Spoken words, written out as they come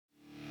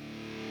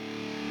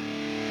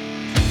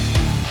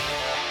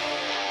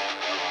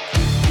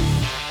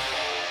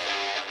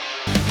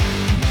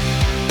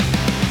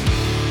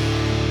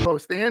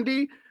host,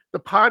 Andy, the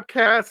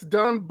podcast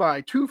done by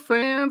two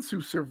fans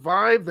who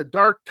survived the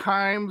dark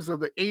times of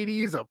the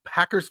 80s of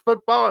Packers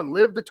football and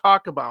live to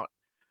talk about.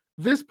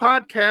 This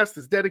podcast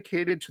is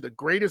dedicated to the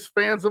greatest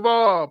fans of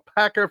all,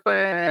 Packer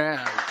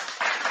fans.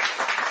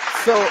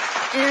 So,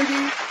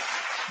 Andy,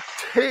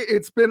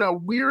 it's been a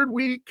weird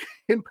week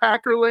in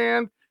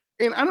Packerland.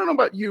 And I don't know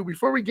about you,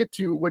 before we get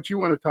to what you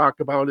want to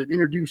talk about and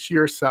introduce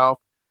yourself,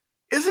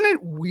 isn't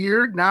it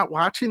weird not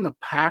watching the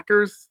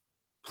Packers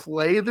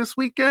play this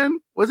weekend?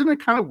 Wasn't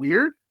it kind of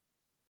weird?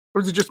 Or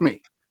is it just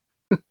me?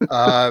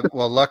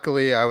 Well,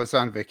 luckily I was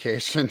on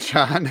vacation,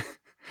 John,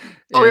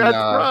 That's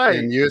right.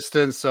 in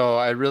Houston. So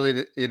I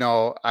really,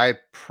 I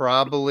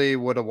probably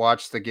would have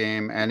watched the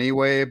game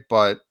anyway,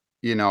 but,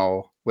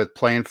 with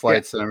plane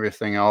flights and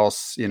everything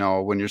else,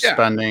 when you're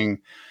spending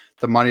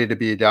the money to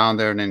be down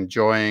there and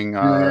enjoying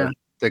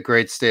the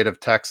great state of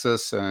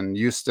Texas and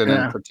Houston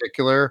in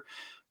particular,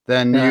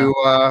 then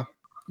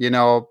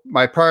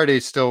my priority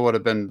still would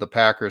have been the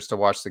Packers to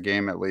watch the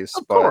game at least.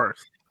 Of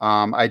course.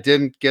 I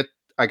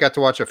got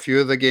to watch a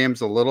few of the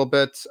games a little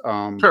bit,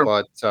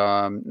 but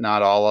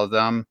not all of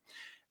them.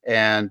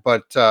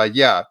 But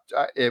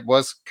it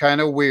was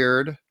kind of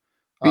weird.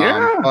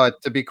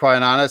 But to be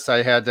quite honest,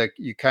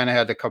 you kind of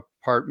had to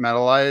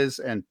compartmentalize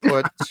and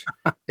put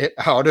it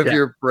out of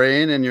your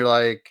brain, and you're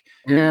like,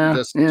 you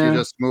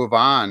just move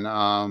on.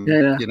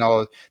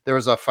 There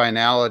was a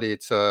finality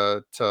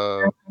to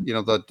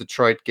the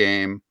Detroit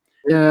game.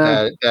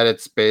 That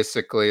it's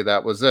basically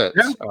that was it.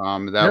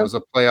 That was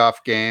a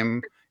playoff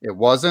game. It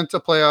wasn't a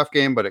playoff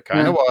game, but it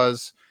kind of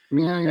was.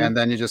 And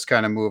then you just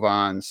kind of move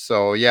on.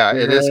 So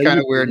it is kind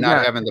of weird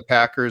not having the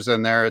Packers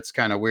in there. It's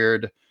kind of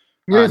weird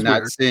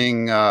not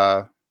seeing.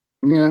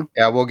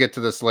 We'll get to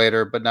this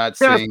later, but not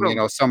seeing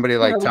somebody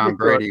like Tom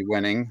Brady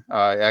winning.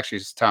 Actually,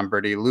 it's Tom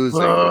Brady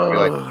losing, which we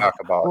like to talk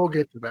about. We'll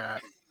get to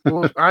that.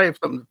 I have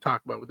something to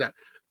talk about with that.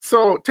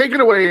 So take it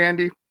away,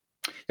 Andy.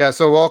 Yeah,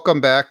 so welcome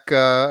back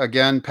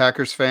again,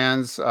 Packers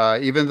fans.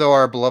 Even though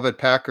our beloved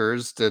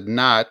Packers did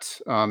not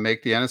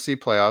make the NFC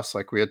playoffs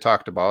like we had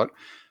talked about,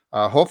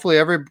 hopefully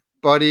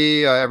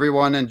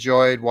everyone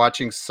enjoyed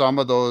watching some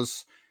of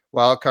those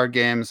wildcard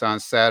games on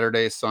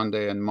Saturday,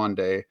 Sunday, and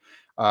Monday.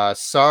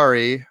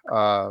 Sorry,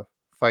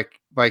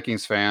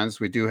 Vikings fans.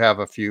 We do have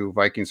a few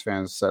Vikings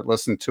fans that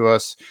listen to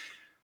us.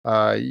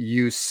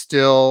 You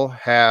still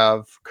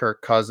have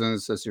Kirk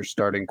Cousins as your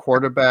starting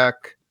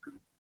quarterback.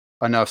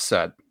 Enough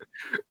said.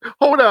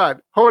 Hold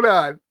on.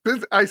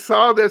 I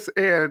saw this,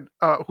 and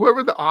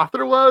whoever the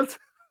author was,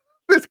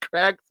 this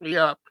cracks me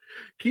up.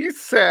 He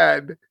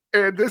said,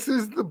 and this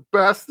is the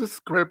best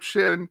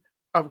description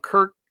of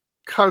Kirk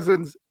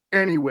Cousins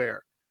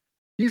anywhere.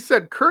 He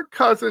said Kirk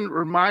Cousins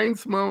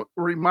reminds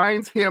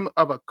him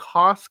of a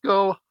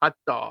Costco hot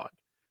dog.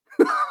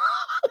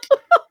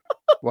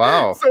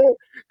 Wow. So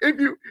if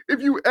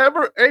you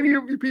ever, any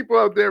of you people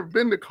out there have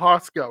been to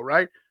Costco,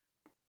 right?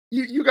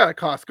 You got a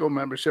Costco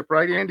membership,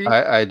 right, Andy?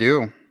 I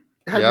do.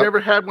 Have you ever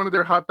had one of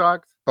their hot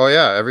dogs? Oh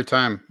yeah, every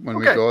time when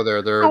we go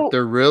there,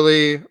 they're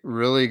really,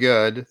 really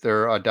good.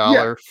 They're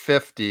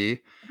 $1.50,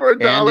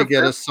 and you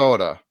get a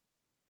soda.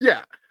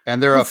 Yeah,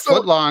 and they're a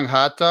foot long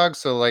hot dog.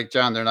 So like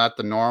John, they're not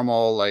the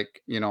normal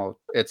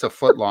it's a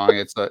foot long.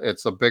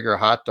 It's a bigger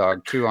hot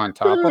dog too on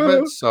top of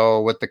it.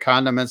 So with the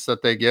condiments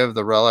that they give,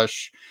 the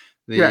relish,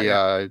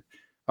 the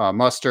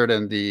mustard,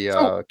 and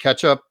the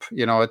ketchup,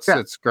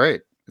 it's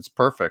great. It's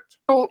perfect.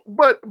 Oh,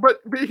 but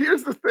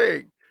here's the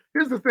thing.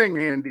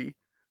 Andy.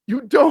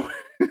 You don't.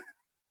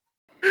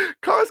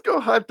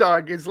 Costco hot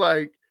dog is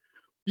like,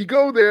 you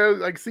go there,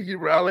 like, see your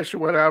relish or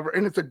whatever,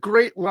 and it's a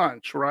great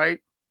lunch, right?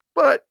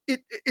 But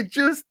it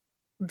just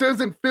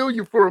doesn't fill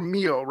you for a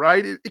meal,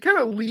 right? It kind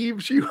of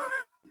leaves you,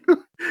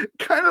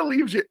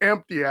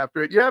 empty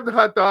after it. You have the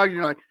hot dog, and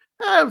you're like,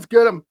 it was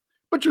good,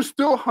 but you're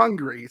still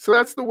hungry. So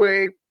that's the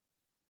way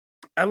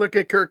I look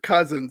at Kirk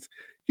Cousins.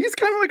 He's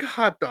kind of like a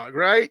hot dog,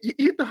 right? You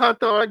eat the hot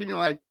dog, and you're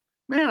like,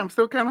 man, I'm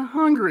still kind of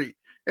hungry.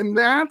 And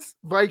that's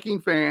Viking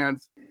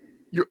fans.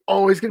 You're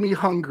always going to be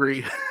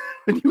hungry.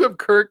 And you have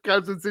Kirk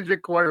Cousins as your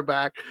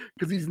quarterback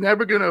because he's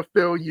never going to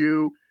fill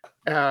you.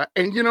 And,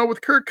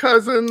 with Kirk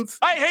Cousins.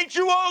 I hate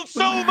you all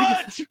so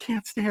much. You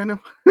can't stand him.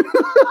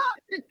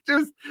 He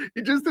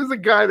just is a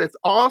guy that's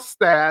all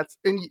stats.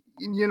 And,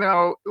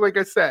 like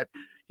I said,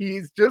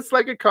 he's just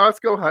like a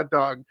Costco hot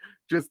dog.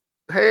 Just,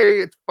 hey,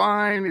 it's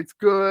fine, it's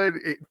good,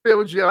 it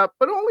fills you up,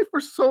 but only for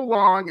so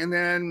long, and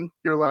then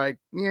you're like,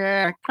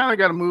 kind of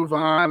got to move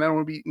on. I don't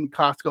want to be eating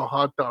Costco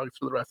hot dogs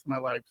for the rest of my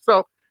life.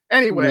 So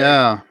anyway,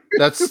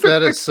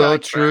 that is so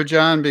true,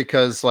 John,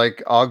 because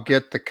like I'll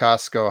get the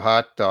Costco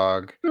hot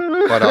dog,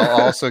 but I'll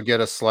also get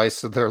a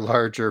slice of their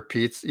larger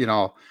pizza.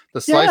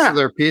 The slice of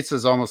their pizza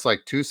is almost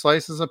like two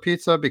slices of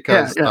pizza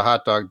because the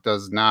hot dog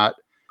does not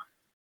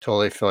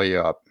totally fill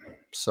you up.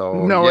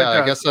 So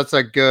I guess that's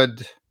a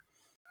good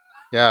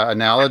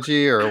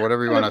analogy or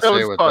whatever you want to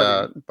say with funny.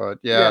 That. But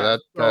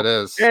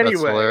that's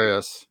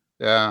hilarious.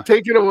 Yeah.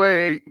 Take it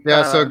away.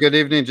 So good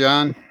evening,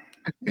 John.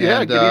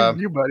 Good evening,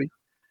 you buddy.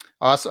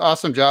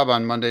 Awesome job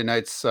on Monday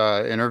night's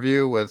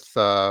interview with.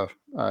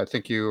 I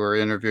think you were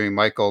interviewing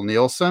Michael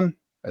Nielsen.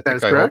 That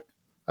is correct.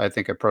 I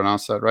think I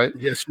pronounced that right.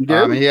 Yes, you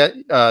did. He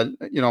had,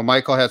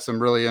 Michael had some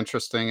really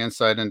interesting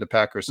insight into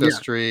Packers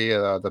history,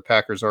 the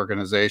Packers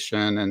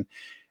organization,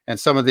 and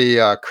some of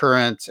the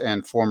current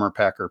and former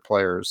Packer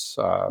players,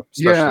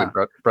 especially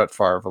Brett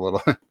Favre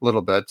a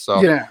little bit.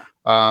 So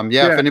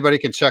if anybody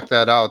can check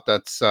that out,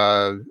 that's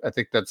I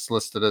think that's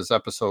listed as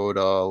episode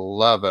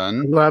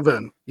 11.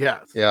 11,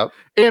 yes. Yep.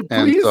 And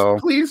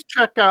please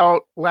check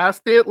out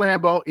Last Day at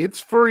Lambeau. It's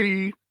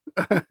free.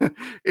 I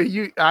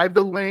have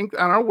the link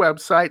on our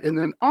website, and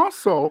then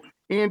also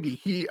Andy,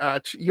 you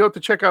have to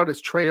check out his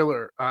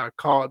trailer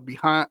called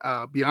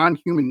Beyond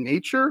Human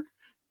Nature,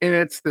 and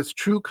it's this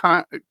true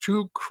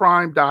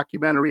crime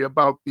documentary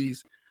about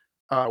these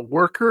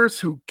workers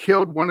who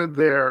killed one of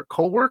their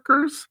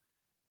co-workers,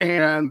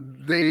 and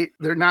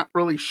they're not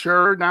really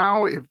sure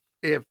now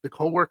if the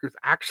co-workers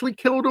actually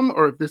killed him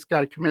or if this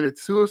guy committed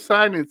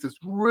suicide. And it's this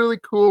really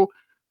cool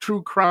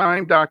true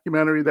crime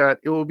documentary that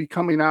it will be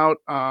coming out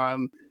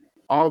on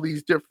all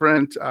these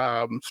different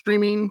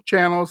streaming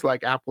channels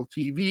like Apple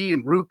TV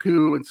and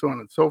Roku and so on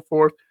and so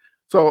forth.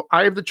 So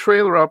I have the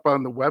trailer up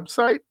on the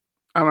website,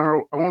 on our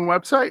own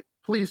website.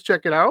 Please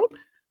check it out.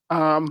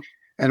 And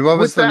what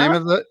was the name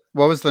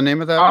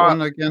of that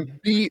one again?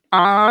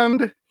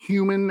 Beyond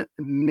Human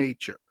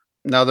Nature.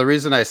 Now, the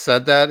reason I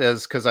said that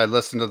is because I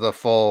listened to the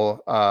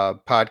full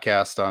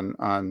podcast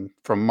on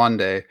from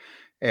Monday,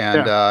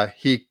 and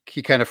he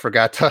kind of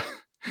forgot to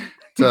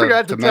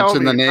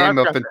mention the name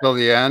up until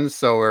the end,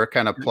 so we're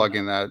kind of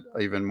plugging that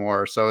even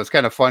more. So it's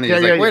kind of funny.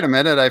 He's like, wait a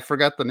minute, I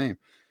forgot the name.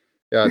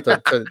 Yeah,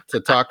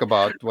 to talk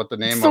about what the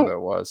name of it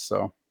was.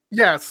 So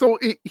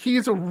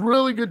he's a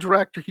really good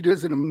director. He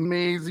does an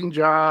amazing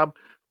job.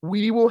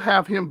 We will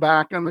have him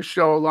back on the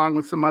show along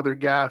with some other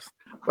guests,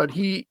 but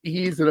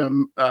he's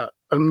an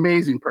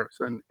amazing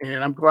person,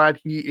 and I'm glad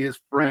he is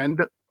friend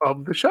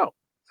of the show.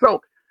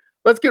 So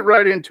let's get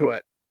right into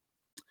it.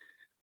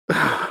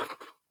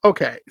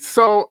 Okay,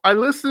 so I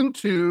listened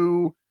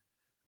to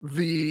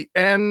the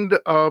end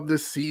of the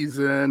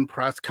season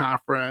press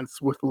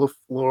conference with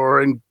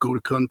LaFleur and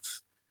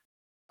Gutekunst.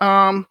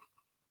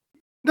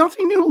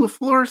 Nothing new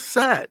LaFleur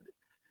said.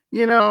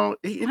 He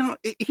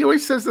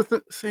always says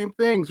the same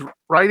things,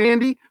 right,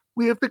 Andy?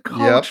 We have to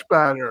coach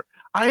better.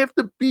 I have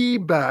to be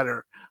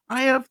better.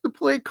 I have to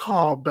play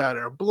call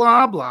better.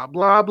 Blah, blah,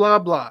 blah, blah,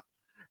 blah.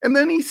 And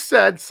then he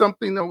said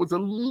something that was a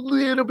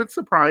little bit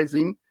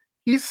surprising.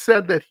 He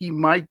said that he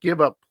might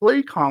give up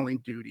play calling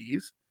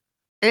duties,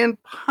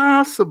 and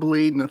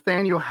possibly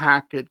Nathaniel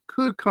Hackett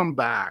could come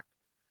back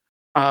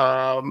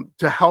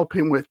to help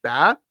him with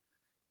that.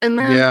 And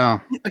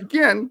then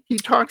again, he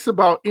talks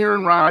about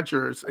Aaron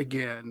Rodgers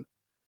again.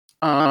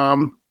 He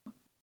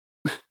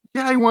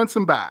wants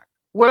him back.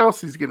 What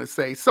else he's going to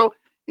say? So,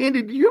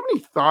 Andy, do you have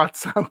any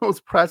thoughts on those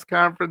press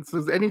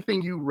conferences?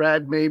 Anything you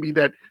read maybe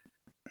that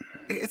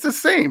it's the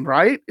same,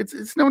 right?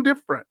 It's no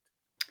different.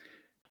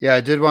 Yeah,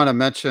 I did want to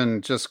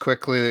mention just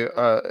quickly,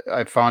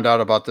 I found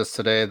out about this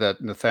today that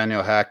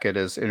Nathaniel Hackett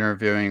is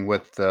interviewing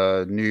with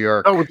the New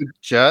York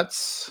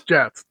Jets.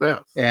 Jets,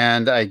 yes.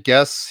 And I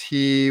guess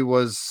he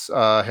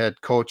had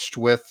coached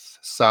with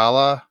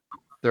Saleh,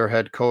 their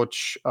head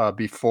coach,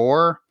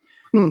 before.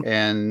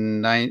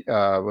 And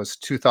was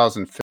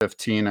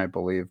 2015, I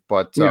believe.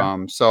 But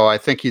so I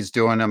think he's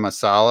doing him a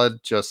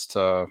solid just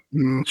to,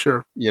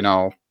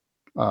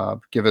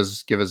 give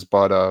his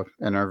butt a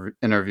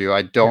interview.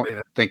 I don't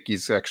think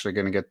he's actually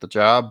going to get the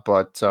job,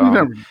 but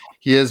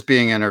he is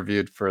being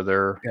interviewed for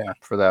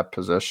that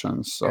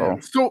position. So,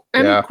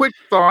 any quick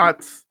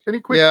thoughts?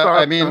 Thoughts?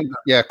 I mean,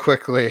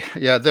 quickly.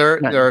 Yeah, there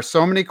are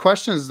so many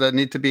questions that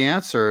need to be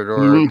answered,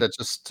 or that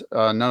just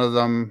none of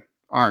them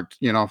aren't.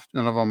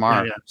 None of them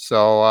are.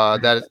 So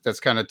that's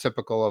kind of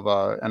typical of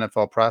a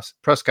NFL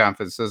press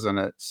conference, isn't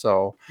it?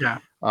 So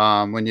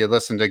when you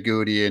listen to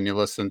Goody and you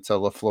listen to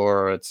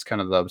LaFleur, it's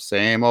kind of the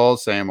same old,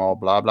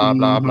 blah, blah,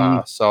 blah,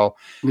 blah. So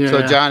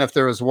John, if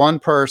there was one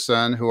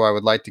person who I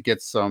would like to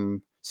get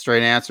some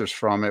straight answers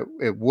from,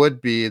 it would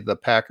be the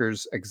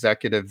Packers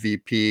executive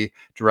VP,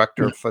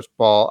 director of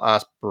football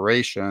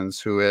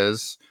operations, who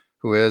is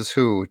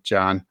who,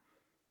 John?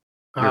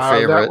 Your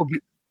favorite? That would be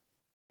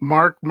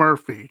Mark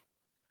Murphy.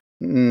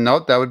 No,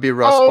 that would be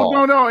Russ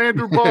Ball. No,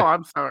 Andrew Ball.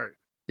 I'm sorry.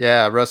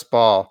 Yeah, Russ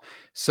Ball.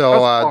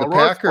 So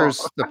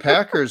the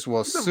Packers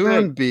will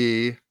soon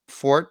be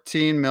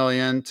 14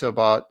 million to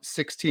about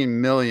 16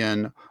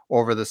 million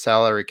over the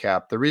salary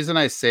cap. The reason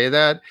I say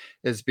that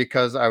is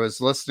because I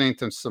was listening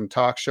to some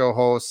talk show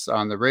hosts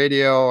on the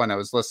radio, and I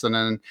was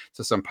listening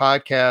to some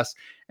podcasts,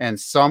 and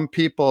some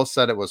people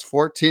said it was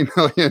 14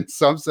 million.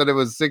 Some said it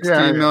was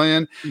 16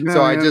 million.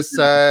 So I just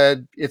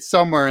said it's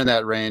somewhere in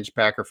that range.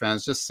 Packer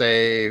fans, just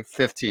say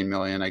 15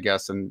 million, I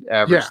guess, and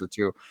average the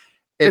two.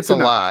 It's a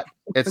lot.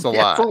 It's a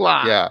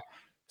lot. Yeah.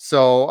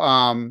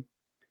 So,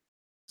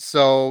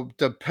 So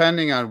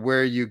depending on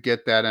where you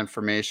get that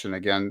information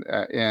again,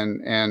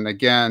 and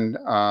again,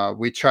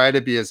 we try to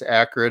be as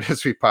accurate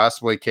as we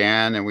possibly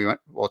can, and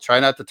we'll try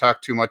not to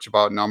talk too much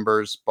about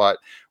numbers, but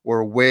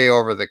we're way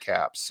over the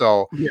cap.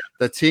 So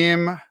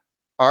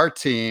our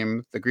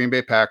team, the Green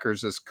Bay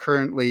Packers, is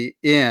currently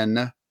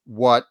in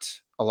what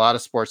a lot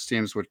of sports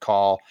teams would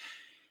call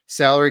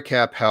salary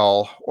cap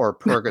hell or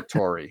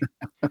purgatory.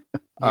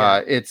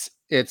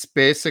 It's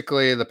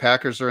basically the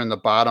Packers are in the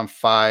bottom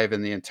 5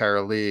 in the entire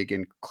league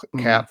in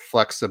cap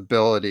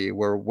flexibility.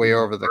 We're way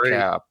over the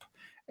cap.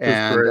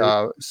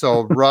 And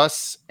so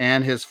Russ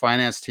and his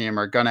finance team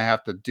are going to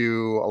have to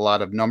do a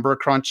lot of number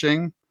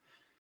crunching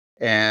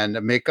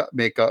and make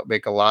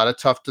a lot of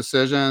tough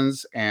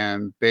decisions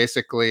and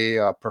basically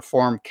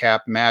perform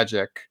cap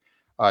magic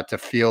to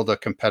field a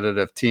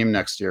competitive team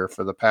next year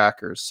for the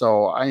Packers.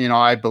 So,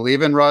 I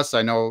believe in Russ.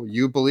 I know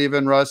you believe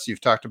in Russ.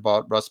 You've talked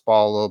about Russ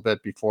Ball a little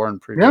bit before in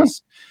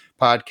previous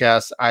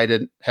podcasts. I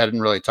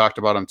hadn't really talked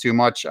about him too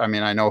much. I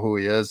mean, I know who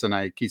he is,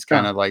 and he's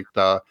kind of like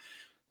the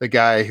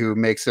guy who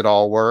makes it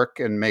all work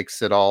and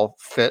makes it all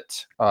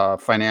fit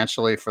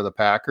financially for the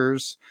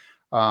Packers.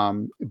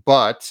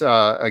 But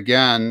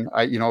again,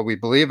 we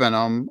believe in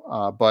him,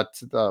 but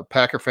the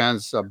Packer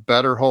fans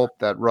better hope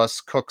that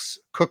Russ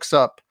cooks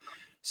up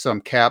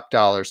some cap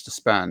dollars to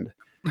spend.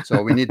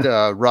 So we need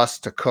Russ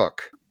to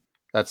cook.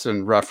 That's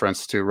in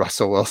reference to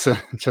Russell Wilson.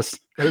 just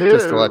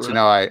to let you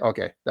know,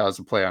 that was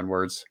a play on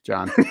words,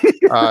 John.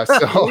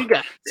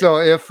 So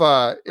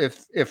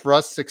if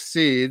Russ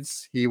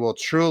succeeds, he will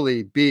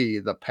truly be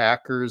the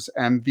Packers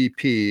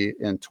MVP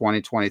in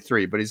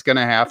 2023. But he's going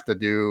to have to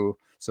do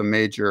some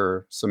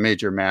major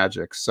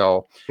magic.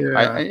 So,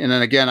 and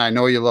then again, I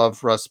know you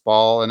love Russ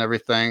Ball and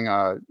everything.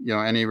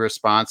 Any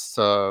response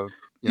to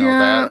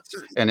that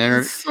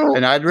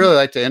and I'd really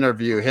like to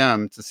interview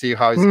him to see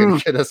how he's going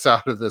to get us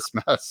out of this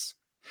mess.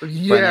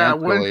 Yeah,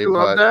 wouldn't you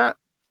love that?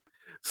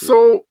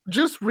 So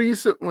just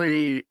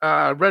recently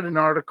read an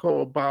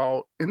article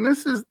about, and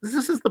this is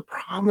the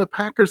problem the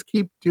Packers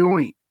keep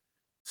doing.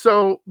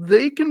 So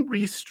they can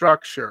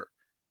restructure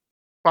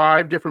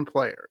 5 different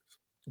players: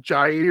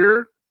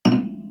 Jair,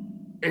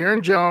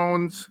 Aaron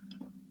Jones,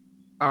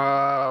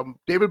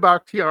 David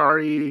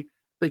Bakhtiari.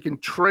 They can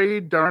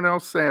trade Darnell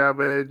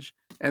Savage,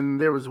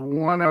 and there was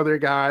one other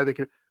guy that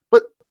could,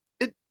 but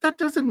that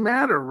doesn't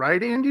matter,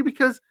 right, Andy?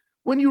 Because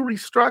when you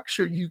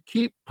restructure, you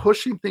keep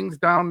pushing things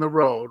down the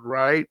road,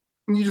 right?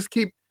 And you just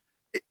keep.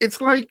 It's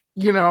like,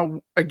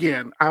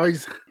 again,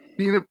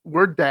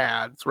 we're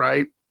dads,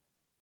 right?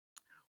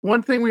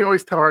 One thing we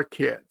always tell our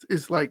kids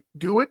is like,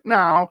 do it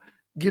now,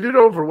 get it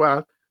over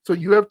with, so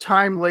you have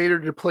time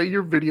later to play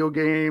your video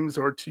games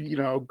or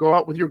to, go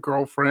out with your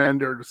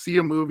girlfriend or to see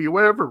a movie,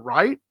 whatever,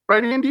 right?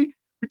 Right, Andy?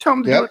 You tell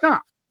them to do it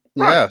now.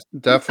 Right. Yeah,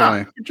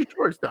 definitely. Get your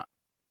chores done,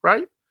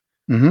 right?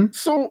 Mm-hmm.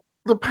 So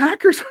the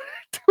Packers are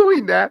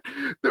doing that.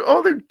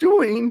 All they're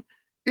doing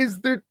is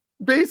they're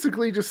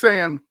basically just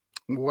saying,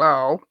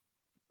 well,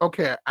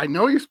 okay, I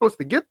know you're supposed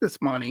to get this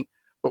money,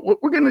 but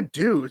what we're going to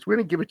do is we're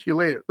going to give it to you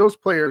later. Those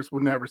players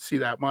will never see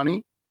that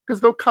money because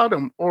they'll cut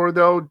them or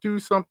they'll do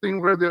something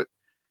where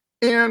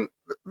and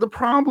the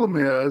problem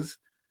is,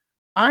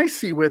 I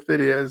see with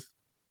it is,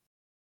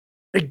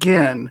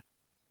 again,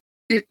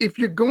 if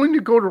you're going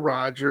to go to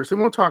Rodgers,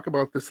 and we'll talk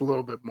about this a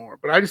little bit more,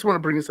 but I just want to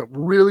bring this up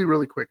really,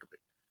 really quickly.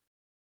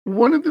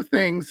 One of the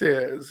things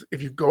is,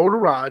 if you go to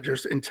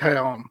Rodgers and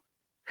tell him,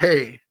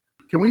 hey,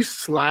 can we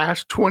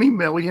slash 20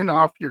 million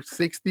off your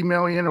 60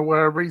 million or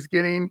whatever he's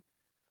getting?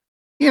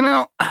 He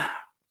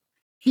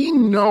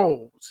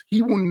knows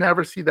he will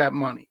never see that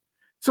money.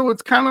 So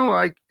it's kind of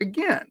like,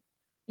 again,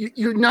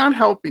 you're not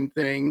helping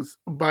things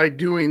by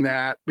doing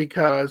that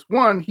because,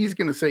 one, he's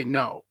going to say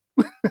no.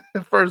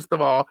 First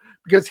of all,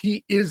 because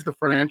he is the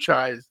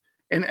franchise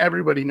and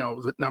everybody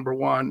knows it, number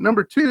one.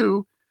 Number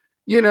two,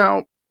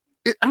 I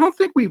don't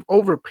think we've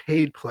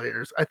overpaid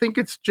players. I think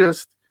it's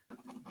just,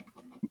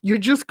 you're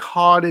just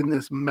caught in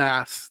this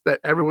mess that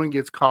everyone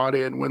gets caught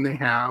in when they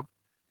have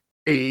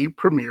a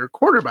premier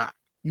quarterback.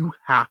 You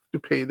have to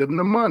pay them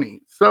the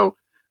money. So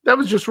that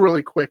was just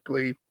really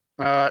quickly.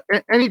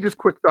 Any just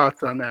quick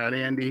thoughts on that,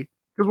 Andy?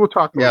 Because we'll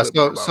talk.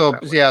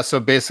 So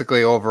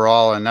basically,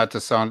 overall, and not to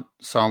sound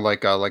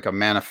like a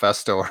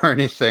manifesto or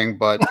anything,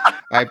 but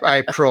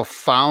I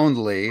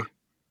profoundly, you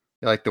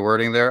like the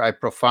wording there. I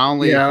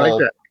profoundly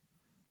hope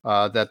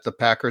that the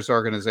Packers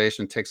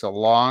organization takes a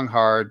long,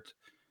 hard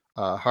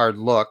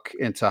look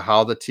into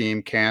how the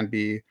team can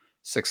be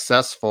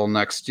successful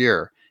next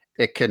year.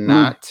 It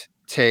cannot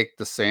take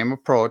the same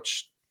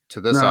approach to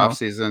this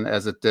offseason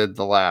as it did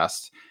the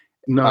last.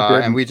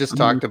 And we just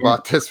talked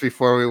about this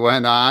before we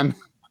went on.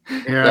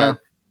 Yeah.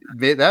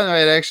 That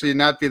might actually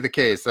not be the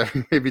case. I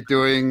may be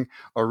doing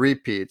a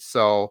repeat.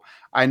 So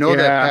I know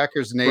that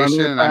Packers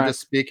Nation, and I'm just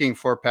speaking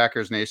for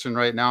Packers Nation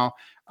right now,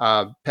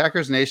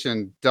 Packers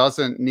Nation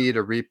doesn't need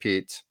a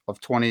repeat of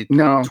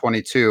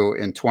 2022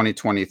 in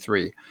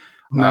 2023.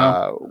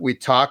 No. We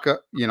talk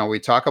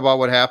about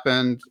what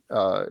happened.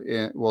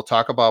 We'll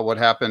talk about what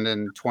happened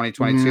in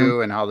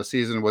 2022 and how the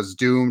season was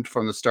doomed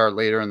from the start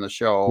later in the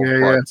show.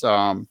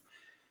 But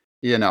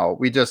we don't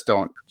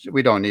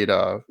need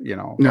a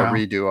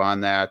redo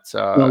on that.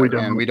 No, we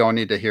don't. And we don't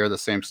need to hear the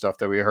same stuff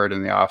that we heard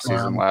in the off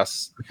season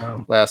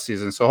last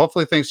season. So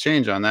hopefully things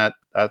change on that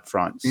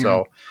front.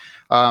 So,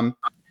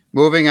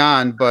 moving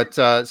on, but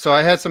so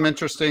I had some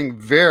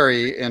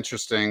very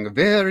interesting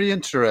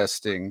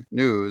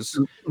news.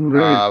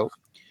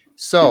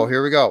 So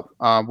here we go.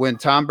 When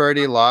Tom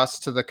Brady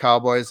lost to the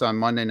Cowboys on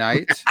Monday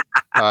night,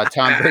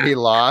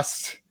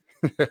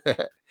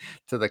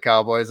 to the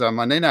Cowboys on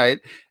Monday night.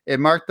 It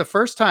marked the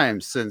first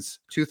time since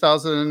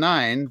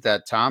 2009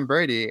 that Tom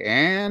Brady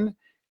and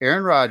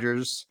Aaron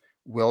Rodgers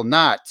will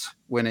not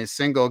win a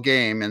single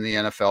game in the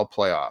NFL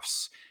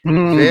playoffs.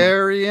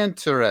 Very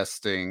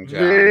interesting,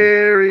 John.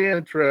 Very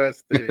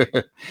interesting.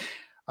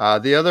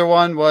 The other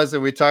one was,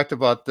 and we talked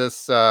about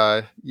this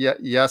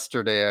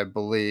yesterday, I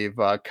believe.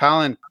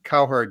 Colin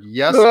Cowherd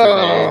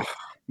yesterday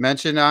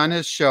mentioned on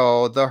his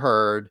show, The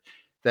Herd,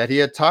 that he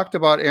had talked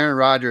about Aaron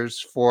Rodgers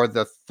for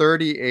the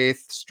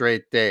 38th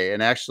straight day.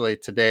 And actually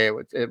today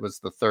it was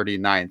the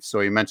 39th. So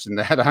he mentioned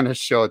that on his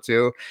show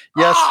too.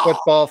 Yes,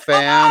 football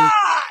fan.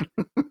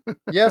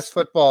 Yes,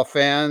 football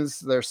fans.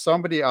 There's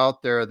somebody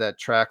out there that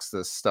tracks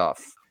this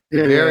stuff.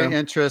 Very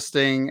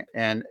interesting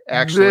and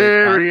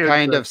actually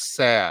kind of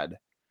sad.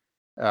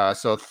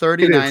 So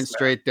 39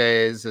 straight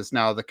days is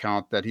now the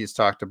count that he's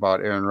talked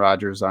about Aaron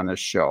Rodgers on his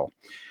show.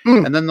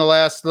 And then the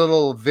last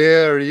little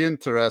very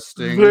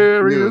interesting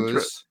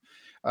news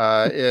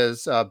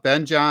is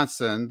Ben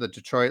Johnson, the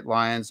Detroit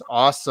Lions'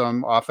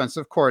 awesome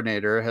offensive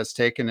coordinator, has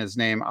taken his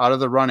name out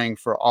of the running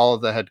for all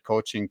of the head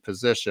coaching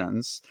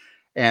positions.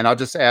 And I'll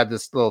just add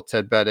this little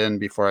tidbit in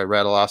before I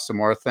rattle off some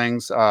more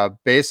things.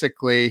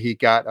 Basically, he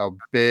got a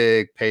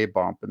big pay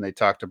bump, and they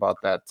talked about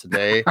that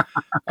today.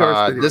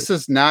 This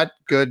is not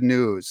good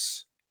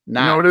news.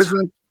 No, it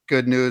isn't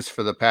good news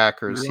for the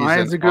Packers.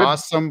 He's an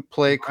awesome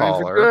play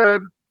caller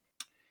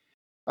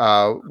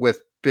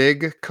with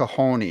big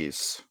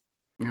cojones.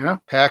 Yeah.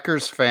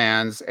 Packers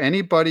fans,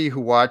 anybody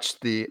who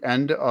watched the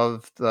end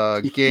of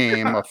the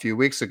game a few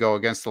weeks ago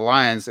against the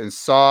Lions and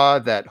saw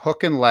that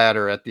hook and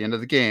ladder at the end of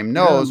the game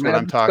knows what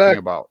I'm talking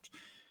about.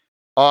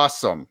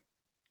 Awesome.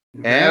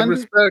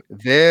 And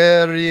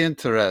very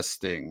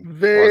interesting.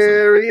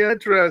 Very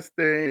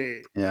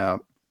interesting. Yeah.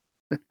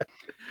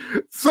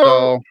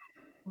 So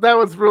that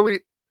was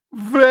really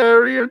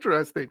very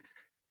interesting.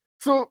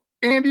 So,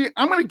 Andy,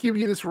 I'm going to give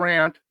you this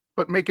rant,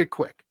 but make it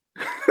quick.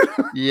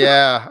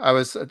 Yeah,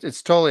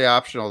 it's totally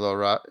optional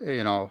though,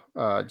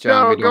 John.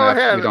 No, go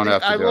ahead. We don't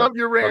have to. I do love it.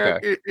 your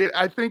rant. Okay.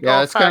 I think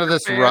it's kind of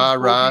this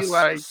rah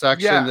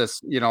section,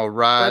 this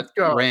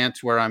rant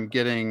where I'm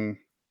getting,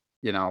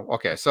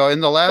 Okay, so in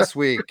the last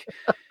week,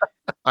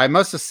 I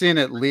must have seen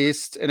at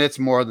least, and it's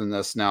more than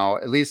this now,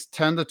 at least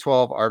 10 to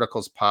 12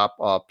 articles pop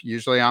up,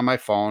 usually on my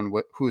phone,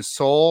 whose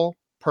sole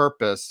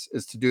purpose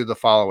is to do the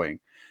following: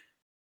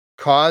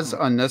 cause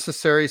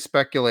unnecessary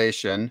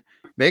speculation,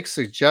 make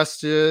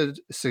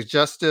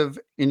suggestive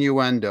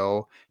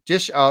innuendo,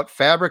 dish out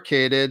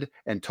fabricated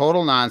and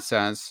total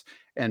nonsense,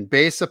 and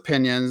base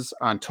opinions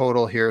on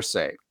total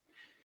hearsay.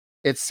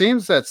 It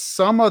seems that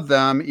some of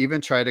them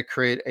even try to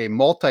create a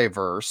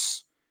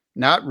multiverse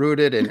not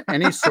rooted in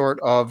any sort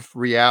of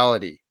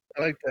reality.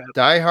 I like that.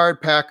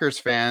 Diehard Packers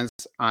fans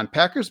on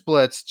Packers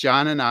Blitz,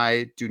 John and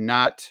I do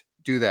not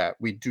do that.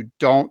 We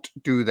don't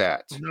do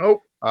that.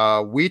 Nope.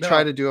 We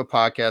try to do a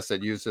podcast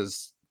that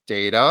uses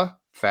data,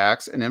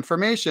 facts, and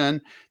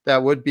information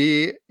that would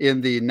be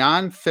in the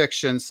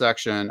nonfiction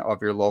section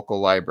of your local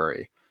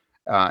library.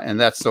 And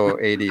that's so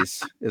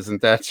 80s,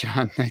 isn't that,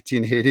 John?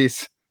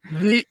 1980s?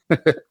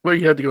 Well,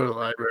 you had to go to the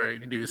library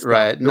to do stuff.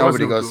 Right.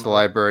 Nobody goes to the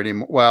library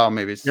anymore. Well,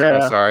 maybe,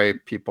 sorry,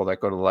 people that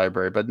go to the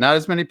library, but not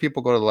as many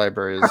people go to the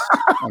library as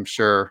I'm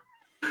sure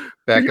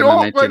back in the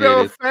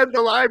 1980s. Offend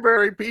the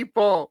library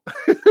people.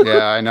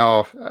 Yeah, I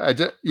know.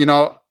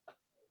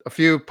 A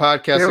few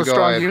podcasts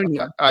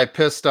ago, I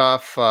pissed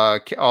off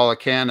all of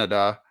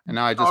Canada, and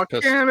now I just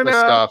pissed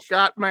off.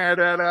 Got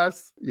mad at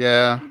us.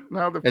 Yeah.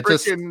 Now the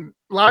freaking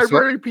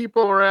library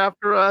people are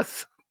after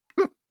us.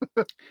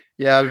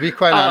 Yeah, to be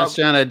quite honest,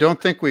 Jen, I don't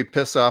think we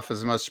piss off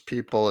as much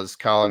people as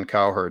Colin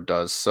Cowherd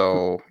does.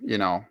 So,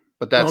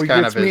 but that's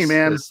kind of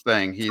his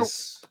thing.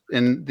 He's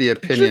in the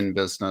opinion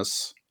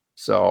business.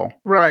 So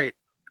right.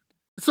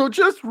 So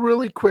just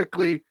really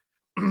quickly,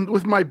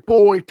 with my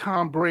boy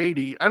Tom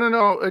Brady, I don't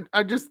know.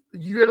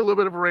 You had a little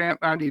bit of a rant.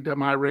 I need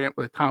my rant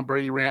with Tom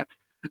Brady rant.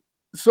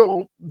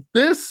 So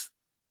this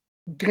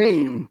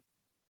game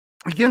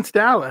against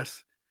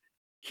Dallas,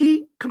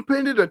 he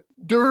committed a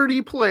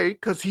dirty play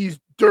because he's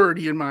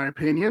dirty, in my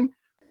opinion.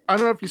 I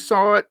don't know if you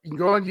saw it. You can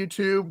go on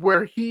YouTube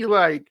where he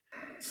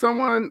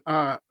someone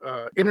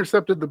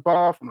intercepted the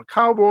ball from the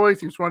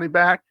Cowboys. He was running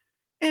back,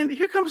 and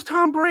here comes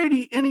Tom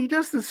Brady, and he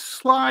does this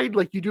slide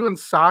like you do in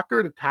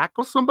soccer to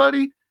tackle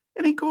somebody.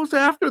 And he goes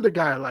after the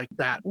guy like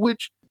that,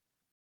 which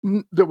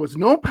there was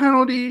no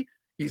penalty.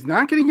 He's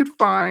not getting it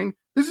fined.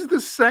 This is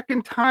the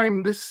second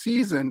time this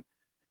season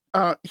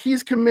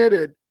he's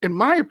committed, in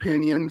my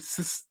opinion,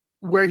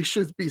 where he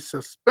should be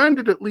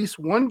suspended at least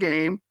one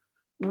game,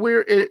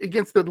 where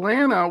against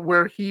Atlanta,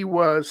 where he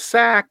was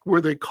sacked,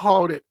 where they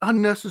called it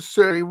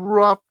unnecessary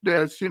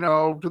roughness,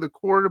 to the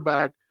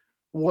quarterback,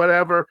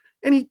 whatever.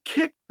 And he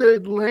kicked the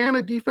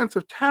Atlanta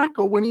defensive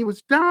tackle when he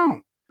was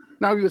down.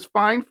 Now, he was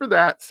fined for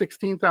that,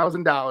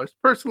 $16,000.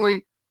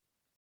 Personally,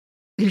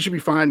 he should be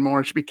fined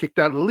more. He should be kicked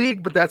out of the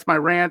league, but that's my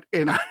rant.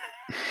 And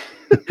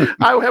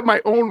I will have my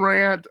own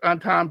rant on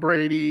Tom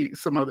Brady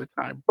some other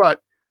time.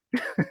 But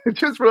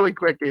just really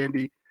quick,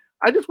 Andy,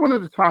 I just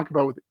wanted to talk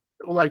about,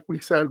 like we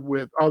said,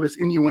 with all this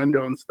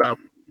innuendo and stuff.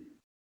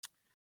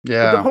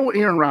 Yeah. With the whole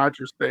Aaron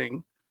Rodgers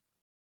thing.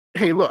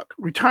 Hey, look,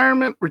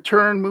 retirement,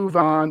 return, move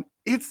on.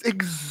 It's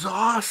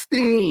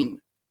exhausting.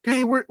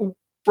 Okay, we're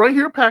right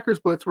here at Packers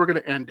Blitz. We're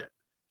going to end it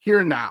here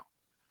and now.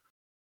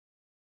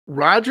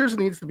 Rodgers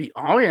needs to be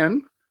all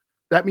in.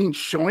 That means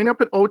showing up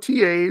at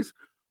OTAs,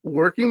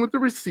 working with the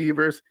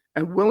receivers,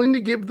 and willing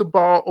to give the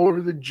ball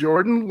over to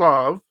Jordan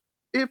Love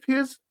if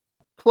his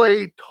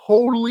play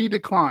totally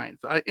declines.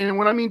 And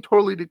when I mean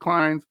totally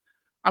declines,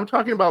 I'm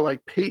talking about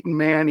like Peyton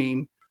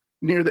Manning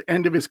near the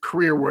end of his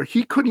career where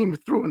he couldn't even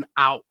throw an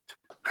out.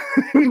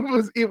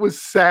 It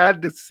was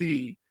sad to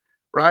see,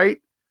 right?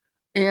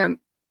 And,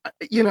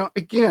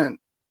 again,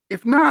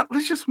 if not,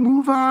 let's just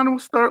move on. We'll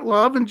start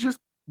Love and just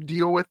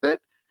deal with it.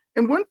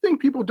 And one thing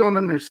people don't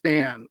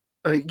understand,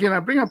 again, I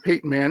bring up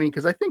Peyton Manning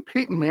because I think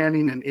Peyton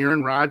Manning and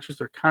Aaron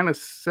Rodgers are kind of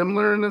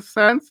similar in a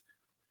sense.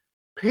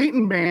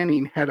 Peyton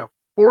Manning had a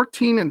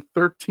 14-13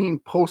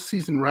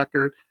 postseason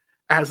record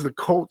as the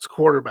Colts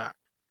quarterback.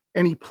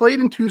 And he played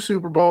in 2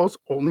 Super Bowls,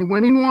 only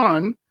winning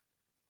one.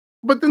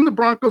 But then the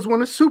Broncos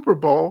won a Super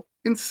Bowl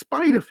in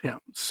spite of him.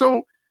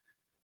 So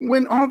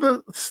when all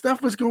the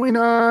stuff was going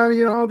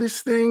on, all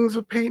these things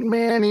with Peyton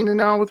Manning and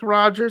now with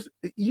Rodgers,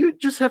 you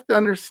just have to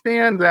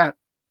understand that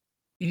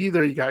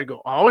either you got to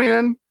go all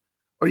in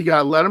or you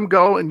got to let him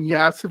go. And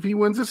yes, if he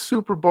wins a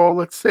Super Bowl,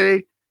 let's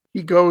say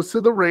he goes to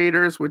the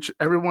Raiders, which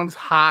everyone's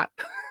hot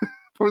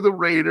for the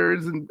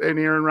Raiders and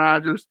Aaron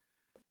Rodgers,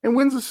 and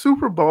wins a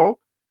Super Bowl.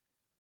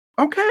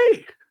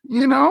 Okay.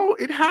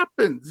 It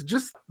happens.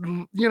 Just,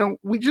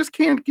 we just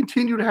can't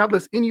continue to have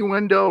this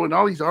innuendo and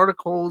all these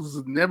articles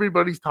and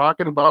everybody's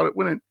talking about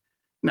it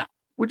no,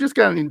 we just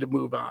got to need to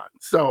move on.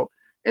 So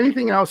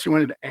anything else you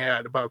wanted to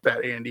add about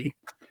that, Andy?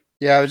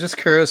 Yeah, I was just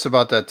curious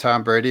about that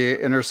Tom Brady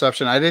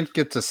interception. I didn't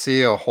get to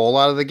see a whole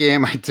lot of the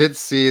game. I did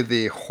see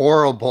the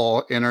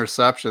horrible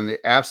interception, the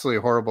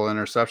absolutely horrible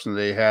interception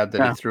that he had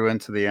that he threw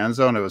into the end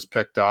zone. It was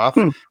picked off.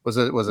 Was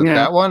it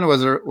that one?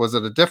 Was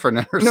it a different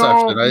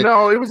interception?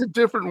 No, it was a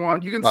different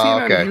one. You can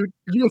see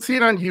you can see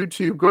it on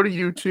YouTube. Go to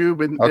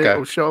YouTube and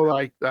it'll show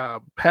like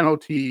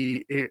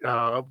penalty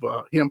of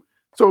him.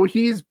 So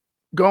he's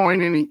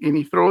going and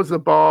he throws the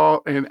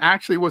ball, and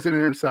actually it was an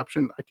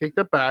interception. I take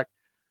that back.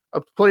 A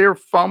player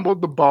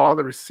fumbled the ball,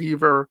 the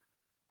receiver,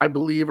 I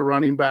believe a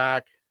running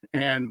back,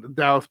 and the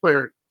Dallas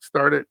player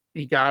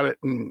he got it,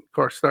 and of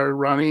course started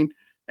running,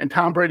 and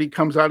Tom Brady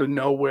comes out of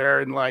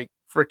nowhere and like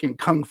freaking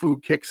kung fu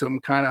kicks him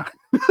kind of.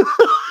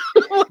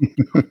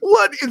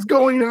 What is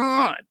going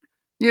on?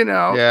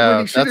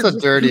 Yeah, that's a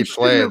dirty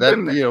play.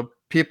 That,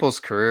 people's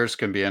careers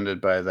can be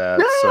ended by that.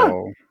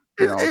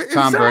 Yeah, so,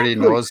 Tom Brady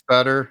knows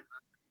better.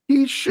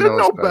 He should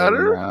know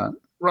better,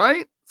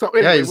 right? So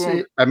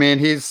anyway,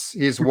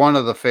 he's one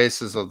of the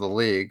faces of the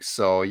league.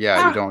 So you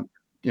don't,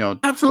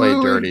 play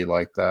dirty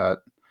like that.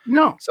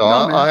 No. So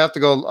I'll have to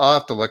go. I'll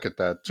have to look at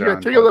that, John. Yeah,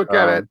 take a look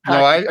at it.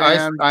 No,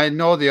 I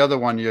know the other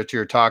one that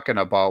you're talking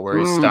about where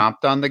he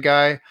stomped on the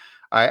guy.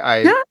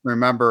 I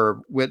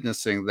remember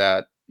witnessing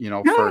that,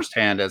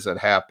 firsthand as it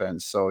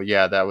happened. So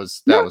yeah, that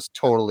was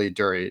totally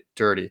dirty.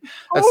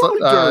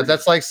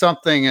 That's like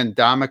something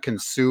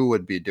Ndamukong Suh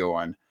would be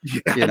doing.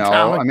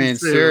 Yeah,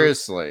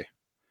 seriously.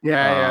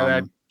 Yeah,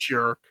 that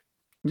jerk.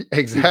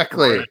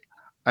 Exactly.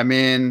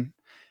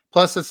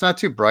 Plus it's not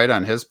too bright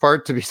on his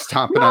part to be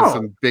stomping on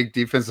some big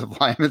defensive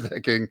lineman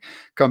that can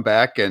come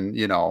back and,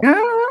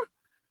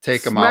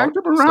 take him out.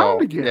 Him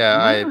around again.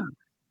 I don't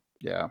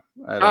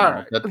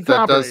know.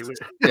 That does.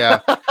 Yeah.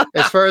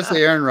 As far as the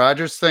Aaron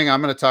Rodgers thing,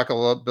 I'm going to talk a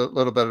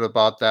little bit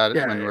about that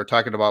when we're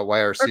talking about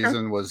why our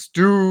season was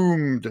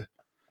doomed.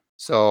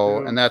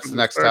 So, and that's the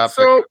next topic.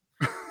 So,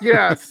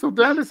 so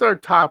that is our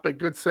topic.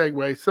 Good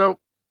segue. So,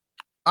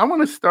 I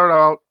want to start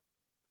out.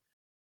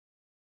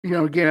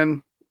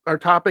 Again, our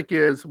topic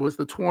was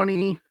the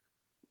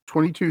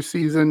 2022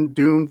 season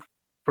doomed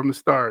from the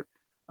start.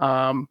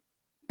 And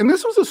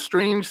this was a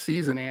strange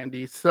season,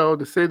 Andy. So,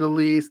 to say the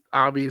least,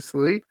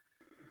 obviously.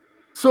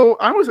 So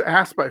I was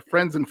asked by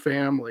friends and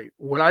family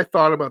what I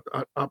thought about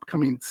the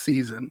upcoming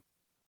season.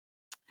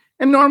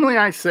 And normally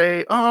I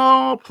say,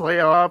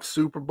 playoff,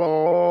 Super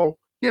Bowl,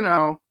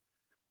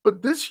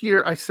 But this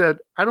year I said,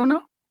 I don't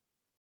know.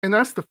 And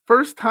that's the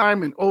first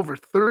time in over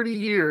 30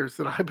 years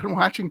that I've been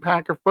watching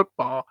Packer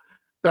football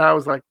that I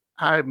was like,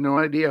 I have no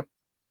idea.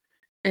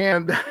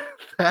 And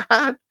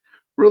that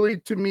really,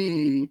 to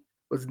me,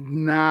 was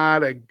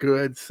not a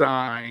good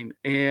sign.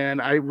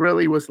 And I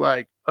really was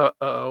like,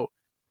 uh-oh,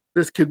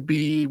 this could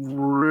be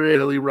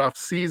really rough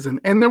season.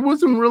 And there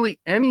wasn't really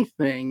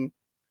anything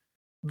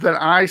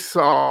that I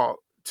saw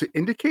to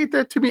indicate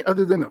that to me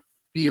other than a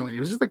feeling.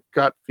 It was just a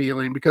gut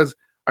feeling because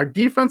our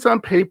defense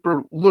on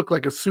paper looked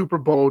like a Super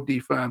Bowl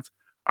defense.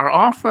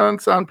 Our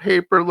offense on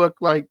paper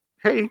looked like,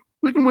 hey,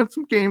 we can win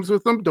some games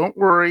with them. Don't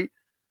worry.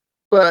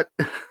 But,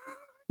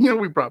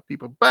 we brought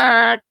people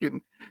back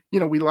and,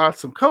 we lost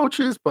some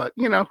coaches, but,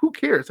 who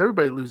cares?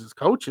 Everybody loses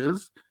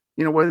coaches,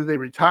 whether they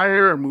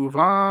retire or move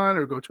on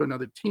or go to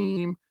another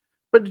team.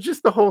 But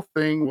just the whole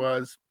thing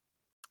was,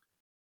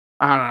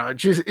 I don't know,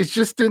 it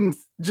just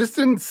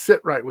didn't sit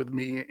right with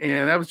me.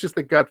 And that was just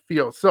a gut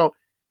feel. So,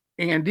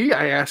 Andy,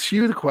 I asked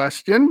you the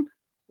question,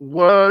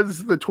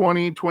 was the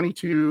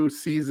 2022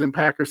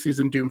 Packers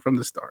season doomed from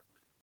the start?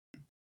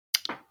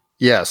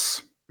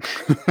 Yes.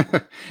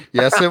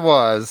 Yes, it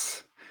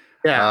was.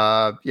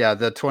 Yeah.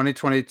 The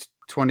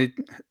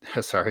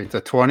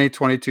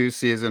 2022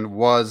 season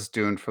was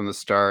doomed from the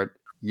start.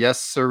 Yes,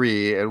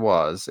 sirree, it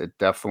was. It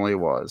definitely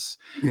was.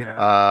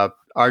 Yeah.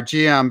 Our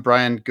GM,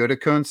 Brian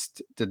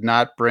Gutekunst, did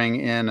not bring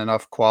in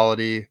enough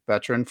quality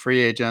veteran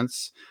free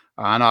agents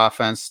on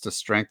offense to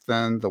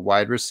strengthen the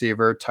wide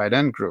receiver tight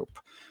end group.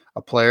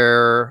 A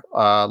player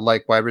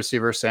like wide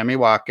receiver Sammy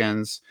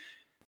Watkins,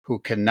 who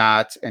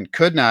cannot and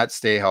could not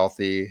stay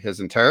healthy his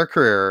entire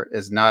career,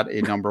 is not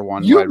a number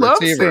one wide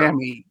receiver.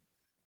 Sammy.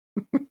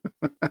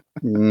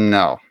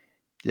 No.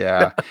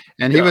 Yeah.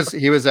 And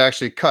he was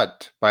actually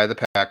cut by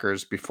the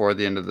Packers before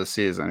the end of the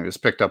season. He was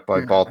picked up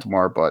by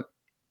Baltimore, but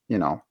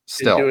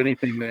still didn't do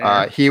anything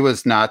there. He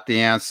was not the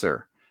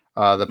answer.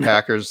 The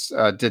Packers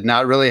did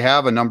not really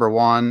have a number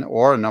one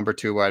or a number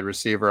two wide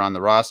receiver on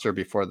the roster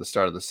before the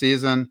start of the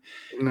season.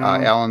 No.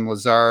 Alan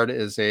Lazard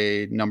is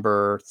a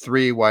number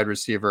 3 wide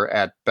receiver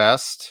at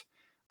best.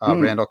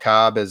 Randall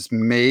Cobb is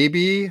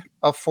maybe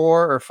a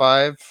 4 or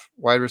 5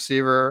 wide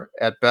receiver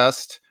at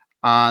best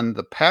on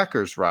the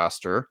Packers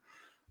roster.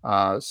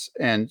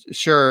 And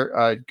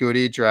sure,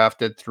 Goody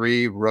drafted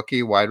 3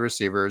 rookie wide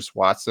receivers,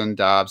 Watson,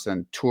 Dobbs,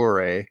 and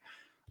Toure.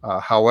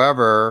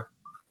 However,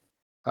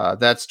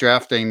 that's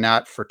drafting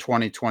not for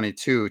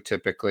 2022.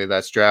 Typically,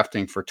 that's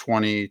drafting for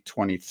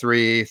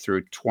 2023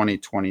 through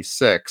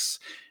 2026,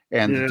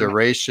 and the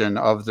duration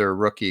of their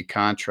rookie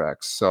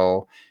contracts.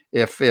 So,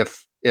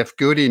 if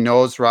Goody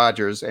knows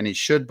Rodgers, and he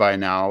should by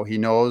now, he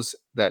knows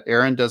that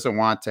Aaron doesn't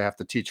want to have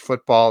to teach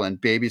football and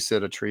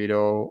babysit a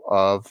trio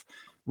of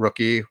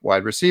rookie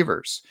wide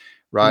receivers.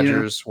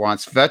 Rodgers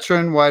wants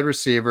veteran wide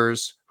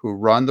receivers who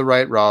run the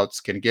right routes,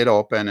 can get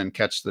open and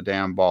catch the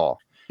damn ball.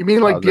 You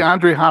mean like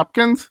DeAndre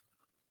Hopkins?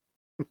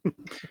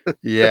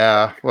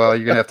 Yeah, well,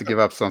 you're gonna have to give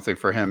up something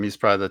for him. He's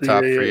probably the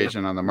top free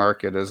agent on the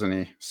market, isn't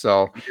he?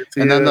 So,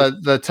 and then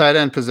the tight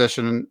end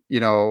position,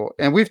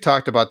 and we've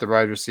talked about the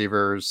wide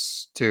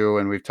receivers too,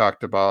 and we've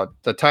talked about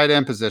the tight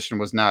end position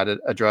was not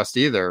addressed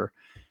either.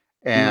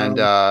 And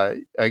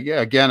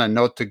again, a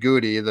note to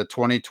Goody: the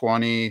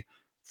 2020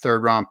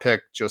 third-round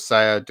pick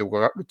Josiah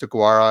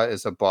DeGuara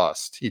is a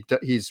bust.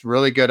 He's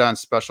really good on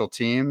special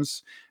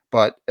teams,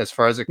 but as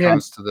far as it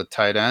comes to the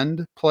tight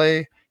end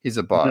play, he's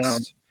a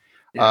bust.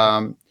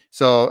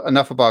 So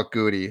enough about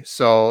Goody.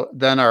 So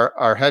then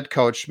our head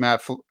coach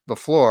Matt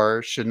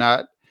LaFleur should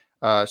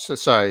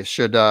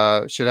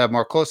have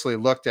more closely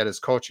looked at his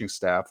coaching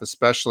staff,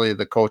 especially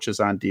the coaches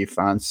on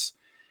defense.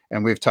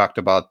 And we've talked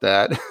about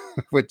that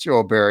with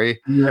Joe Barry.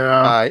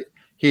 Yeah.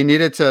 He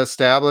needed to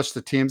establish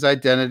the team's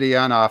identity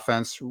on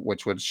offense,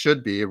 which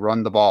should be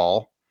run the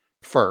ball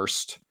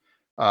first.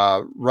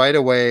 Right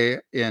away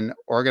in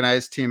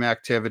organized team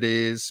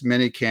activities,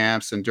 mini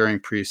camps, and during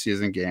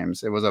preseason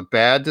games. It was a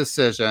bad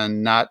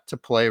decision not to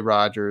play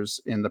Rodgers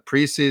in the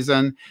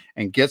preseason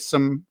and get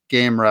some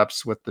game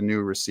reps with the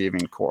new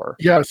receiving core.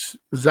 Yes,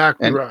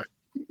 exactly right.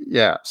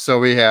 Yeah, so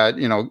we had,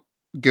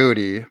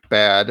 Goody,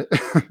 bad,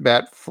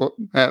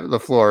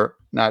 LaFleur,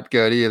 not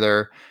good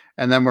either.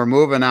 And then we're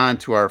moving on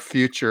to our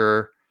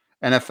future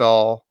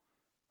NFL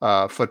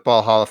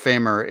football Hall of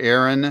Famer,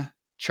 Aaron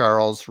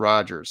Charles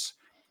Rodgers.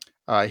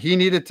 He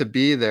needed to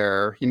be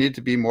there. He needed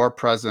to be more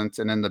present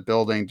and in the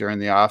building during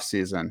the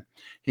offseason.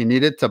 He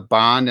needed to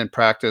bond and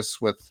practice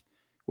with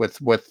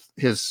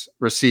his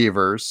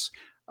receivers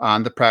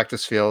on the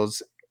practice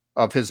fields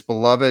of his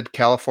beloved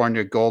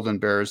California Golden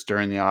Bears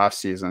during the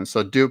offseason.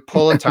 So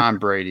pull a Tom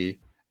Brady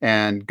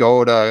and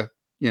go to,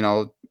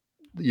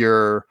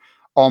 your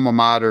alma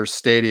mater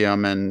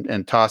stadium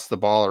and toss the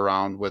ball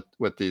around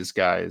with these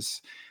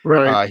guys.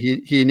 Right.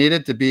 He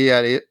needed to be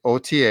at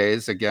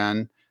OTAs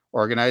again,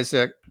 organized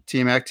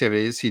team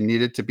activities. He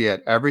needed to be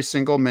at every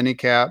single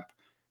minicap,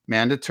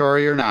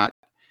 mandatory or not.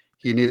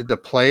 He needed to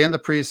play in the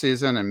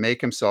preseason and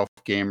make himself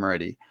game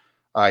ready.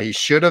 He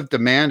should have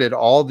demanded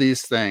all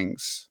these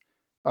things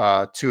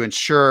to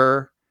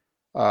ensure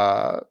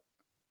a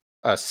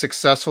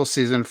successful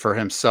season for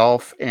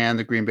himself and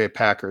the Green Bay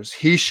Packers.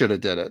 He should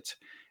have did it,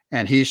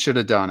 and he should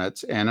have done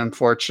it. And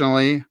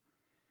unfortunately,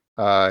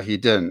 he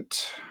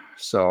didn't.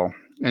 So,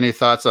 any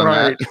thoughts on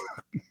that?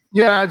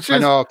 Yeah, it's just, I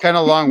know, kind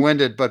of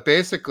long-winded, but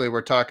basically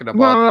we're talking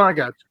about no, I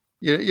got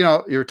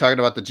you're talking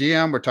about the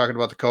GM, we're talking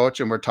about the coach,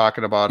 and we're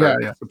talking about you.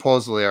 Yeah.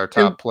 supposedly our And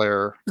top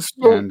player.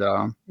 so And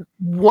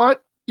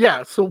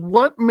so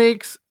what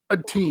makes a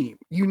team?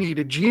 You need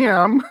a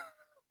GM,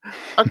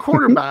 a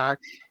quarterback,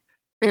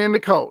 and a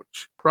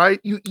coach, right?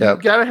 You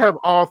Yep. got to have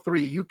all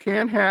three. You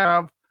can't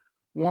have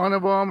one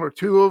of them or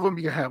two of them.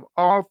 You have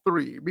all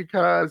three,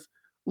 because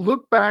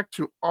look back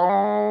to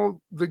all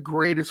the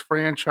greatest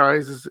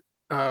franchises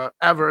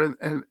ever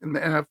in the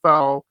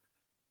NFL.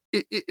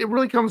 It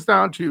really comes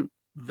down to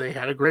they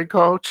had a great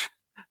coach,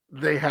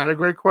 they had a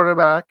great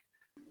quarterback,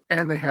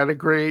 and they had a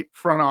great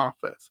front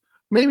office.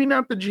 Maybe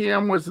not the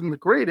GM wasn't the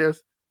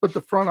greatest, but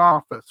the front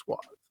office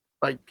was,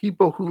 like,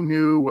 people who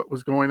knew what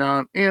was going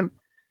on. And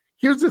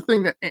here's the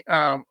thing that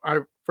I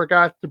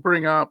forgot to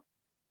bring up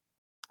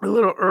a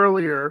little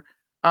earlier.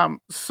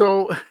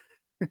 So,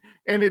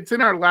 and it's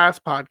in our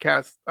last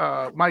podcast,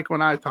 Michael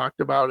and I talked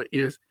about it,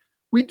 is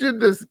we did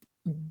this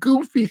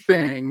goofy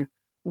thing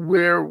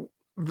where,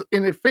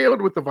 and it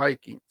failed with the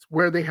Vikings,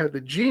 where they had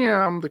the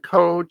GM, the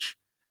coach,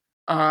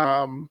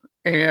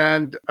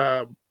 and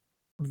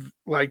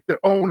like the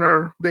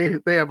owner. They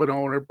have an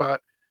owner,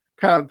 but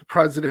kind of the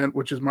president,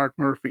 which is Mark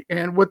Murphy.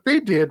 And what they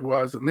did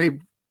was, and they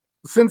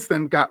since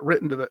then got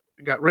rid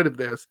of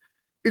this,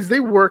 is they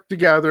worked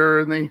together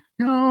and they,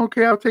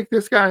 okay, I'll take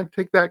this guy and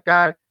take that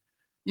guy,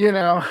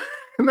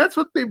 and that's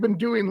what they've been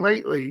doing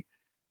lately.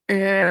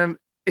 And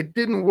it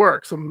didn't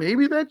work. So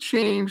maybe that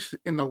changed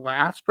in the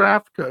last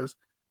draft, because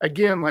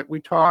again, like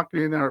we talked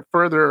in our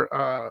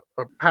further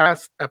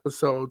past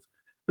episodes,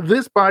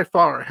 this by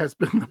far has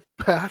been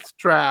the best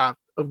draft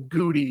of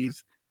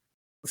Goodies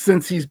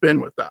since he's been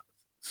with us.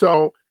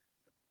 So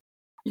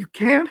you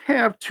can't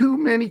have too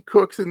many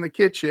cooks in the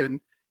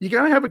kitchen. You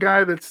got to have a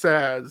guy that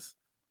says,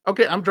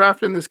 okay, I'm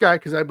drafting this guy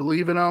because I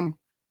believe in him.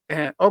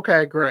 And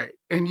okay, great.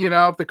 And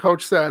if the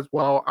coach says,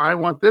 well, I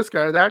want this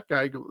guy, that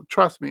guy,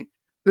 trust me,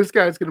 this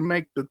guy's going to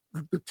make the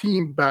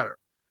team better.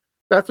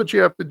 That's what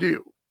you have to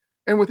do.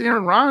 And with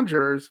Aaron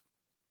Rodgers,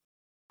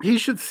 he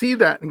should see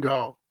that and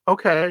go,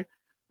 okay,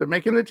 they're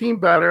making the team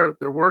better.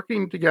 They're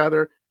working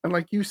together. And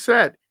like you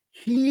said,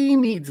 he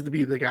needs to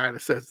be the guy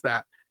that says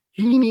that.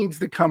 He needs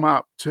to come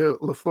up to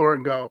LaFleur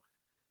and go,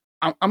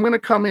 I'm going to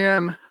come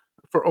in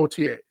for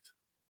OTAs.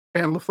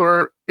 And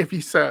LaFleur, if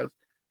he says,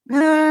 we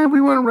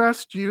want to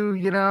rest you,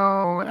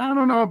 I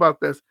don't know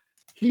about this,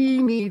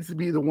 he needs to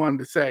be the one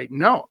to say,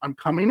 no, I'm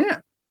coming in.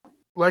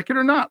 Like it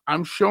or not,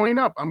 I'm showing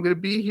up. I'm going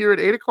to be here at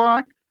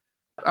 8:00.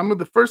 I'm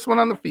the first one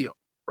on the field,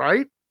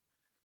 right?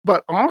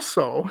 But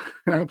also,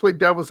 and I play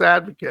devil's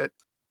advocate,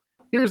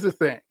 here's the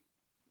thing.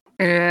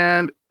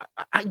 And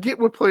I get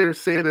what players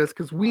say this,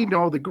 because we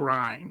know the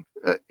grind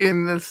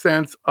in the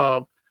sense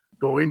of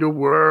going to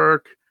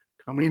work,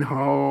 coming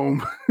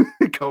home,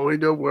 going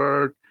to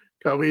work,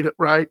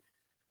 right?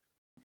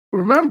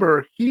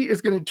 Remember, he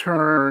is going to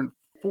turn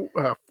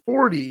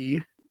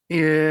 40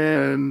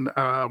 in,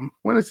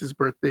 when is his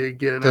birthday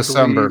again?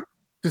 December.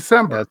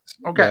 December.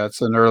 Okay. Yeah,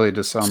 it's in early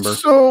December.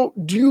 So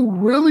do you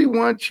really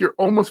want your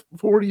almost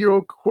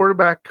 40-year-old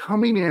quarterback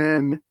coming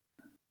in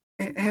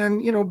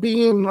and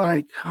being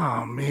like,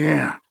 oh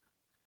man,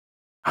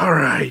 all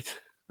right,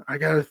 I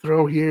got to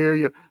throw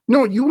here.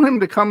 No, you want him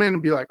to come in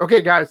and be like,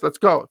 okay, guys, let's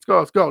go.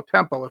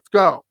 Tempo, let's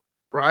go.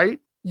 Right?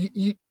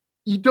 You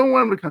don't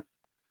want him to come,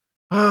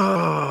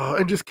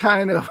 and just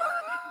kind of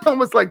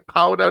almost like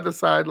pout out the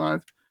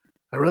sidelines.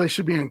 I really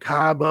should be in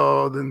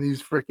Cabo than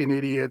these freaking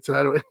idiots.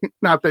 I don't,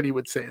 not that he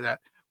would say that,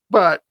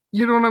 but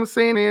you know what I'm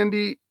saying,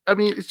 Andy? I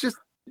mean, it's just,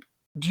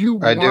 do you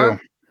want yeah,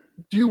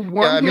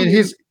 I mean,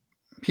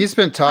 he's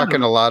been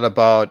talking a lot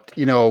about,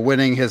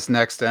 winning his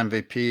next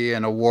MVP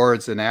and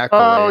awards and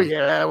accolades. Oh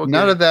yeah.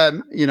 None of that,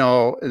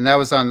 and that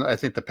was on, I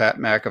think, the Pat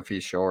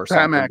McAfee show or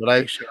something.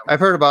 But I've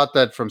heard about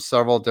that from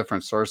several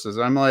different sources.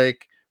 I'm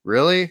like,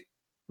 really?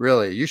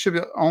 You should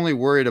be only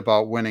worried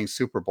about winning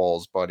Super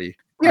Bowls, buddy.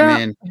 Yeah. I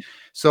mean,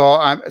 so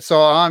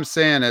all I'm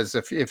saying is,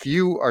 if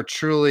you are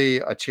truly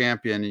a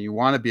champion and you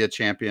want to be a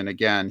champion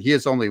again, he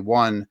has only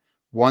won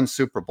one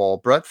Super Bowl.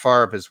 Brett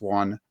Favre has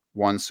won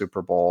one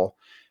Super Bowl.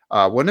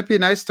 Wouldn't it be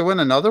nice to win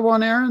another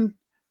one, Aaron?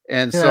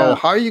 And so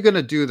how are you going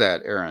to do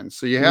that, Aaron?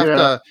 So you have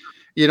to,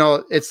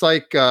 it's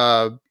like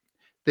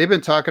they've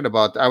been talking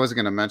about, I wasn't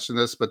going to mention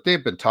this, but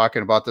they've been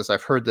talking about this.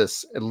 I've heard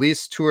this at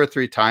least 2 or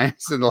 3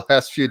 times in the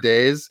last few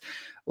days.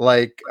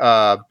 Like,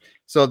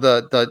 so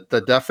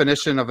the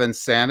definition of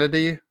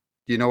insanity,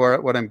 do you know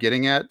what I'm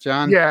getting at,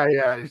 John?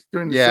 Yeah. He's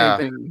doing the same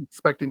thing,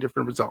 expecting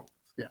different results.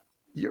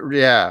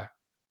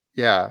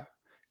 Yeah.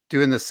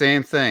 Doing the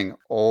same thing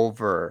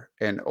over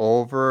and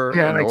over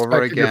and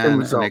over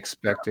again and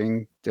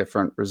expecting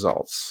different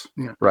results.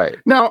 Yeah. Right.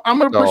 Now, I'm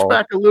going to push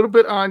back a little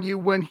bit on you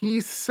when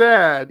he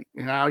said,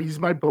 he's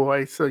my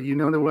boy, so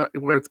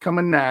where it's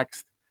coming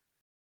next.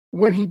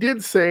 When he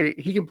did say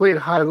he can play at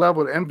a high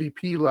level, at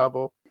MVP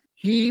level,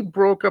 he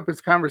broke up his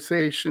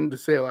conversation to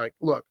say, like,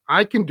 look,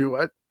 I can do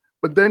it.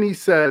 But then he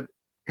said,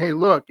 hey,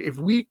 look, if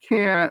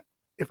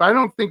I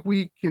don't think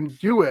we can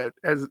do it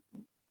as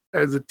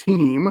a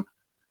team,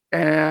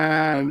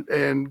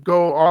 and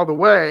go all the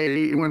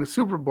way and win a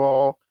Super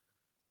Bowl.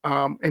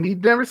 And he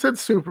never said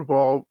Super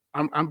Bowl.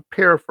 I'm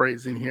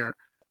paraphrasing here,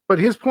 but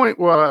his point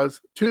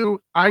was,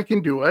 2, I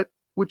can do it,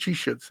 which he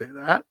should say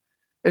that,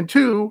 and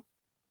 2,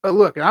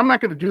 look, I'm not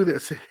going to do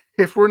this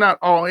if we're not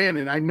all in,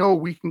 and I know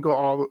we can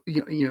go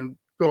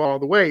go all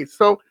the way.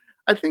 So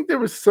I think there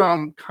was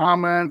some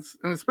comments,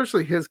 and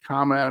especially his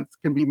comments,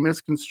 can be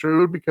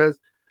misconstrued because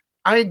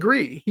I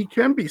agree he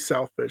can be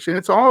selfish, and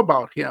it's all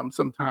about him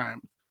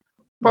sometimes.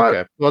 But,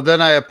 okay. Well,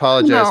 then I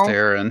apologize to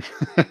Aaron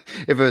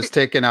if it was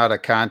taken out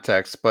of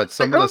context. But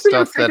some of the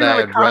stuff that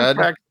I had read,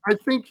 I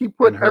think he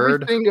put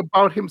everything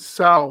about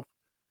himself.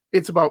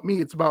 It's about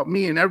me. It's about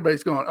me, and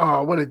everybody's going,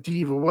 "Oh, what a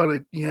diva!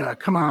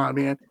 Come on,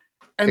 man."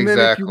 And then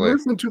if you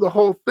listen to the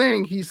whole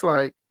thing, he's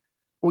like,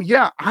 "Well,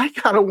 yeah, I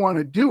gotta want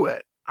to do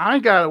it. I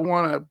gotta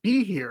want to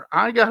be here.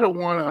 I gotta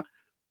want to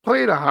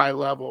play at a high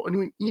level." And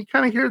when you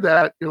kind of hear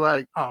that, you're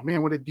like, "Oh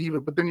man, what a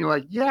diva!" But then you're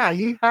like, "Yeah,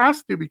 he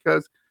has to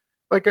because."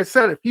 Like I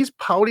said, if he's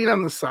pouting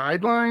on the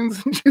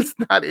sidelines and just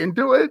not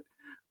into it,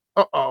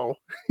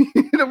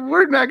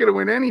 we're not going to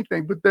win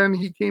anything. But then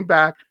he came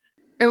back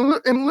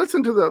and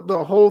listened to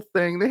the whole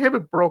thing. They have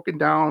it broken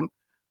down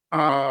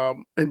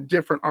in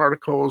different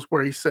articles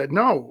where he said,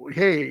 "No,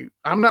 hey,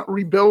 I'm not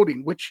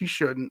rebuilding," which he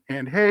shouldn't.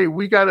 And hey, if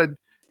we're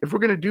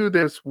going to do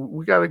this,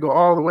 we got to go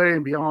all the way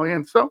and be all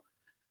in. So,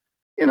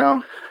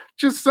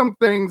 just some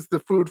things, the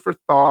food for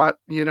thought.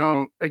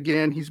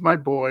 Again, he's my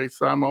boy,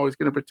 so I'm always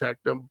going to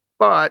protect him.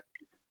 But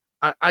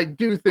I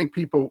do think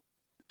people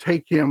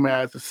take him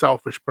as a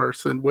selfish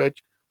person,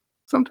 which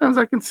sometimes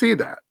I can see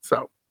that.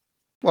 So,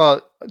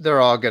 well,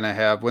 they're all going to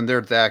have, when they're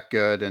that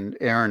good, and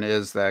Aaron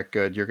is that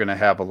good, you're going to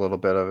have a little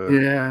bit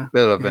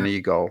of an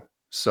ego.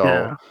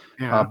 So,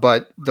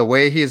 but the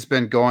way he's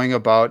been going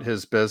about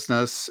his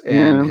business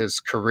and his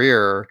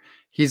career,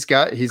 he's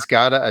got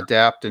to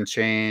adapt and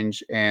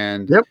change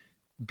and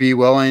be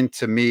willing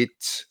to meet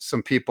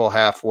some people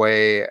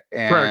halfway.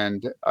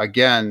 And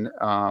again,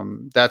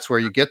 that's where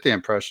you get the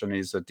impression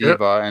he's a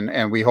diva,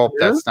 and we hope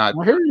that's not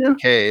the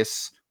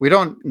case. We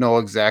don't know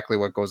exactly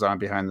what goes on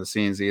behind the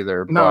scenes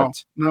either. No,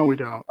 we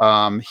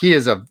don't. He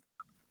is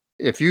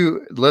if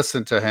you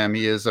listen to him,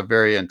 he is a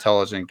very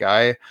intelligent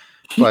guy.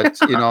 But,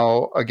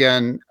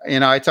 again,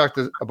 I talk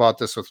about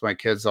this with my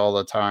kids all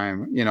the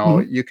time.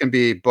 You can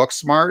be book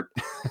smart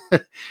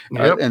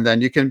and then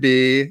you can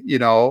be,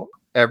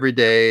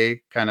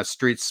 everyday kind of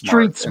street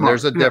smart. And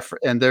there's a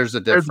difference. There's a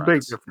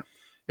big difference.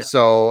 Yeah.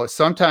 So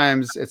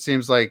sometimes it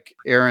seems like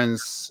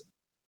Aaron's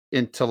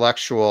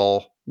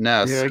intellectualness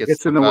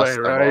gets in the way,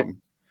 right?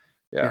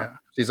 Yeah.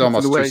 He's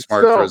almost too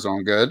smart for his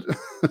own good.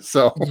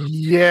 So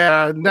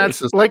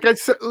that's like I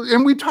said,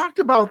 and we talked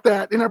about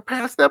that in our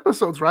past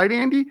episodes, right,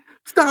 Andy?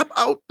 Stop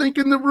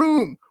outthinking the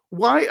room.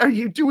 Why are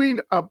you doing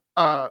a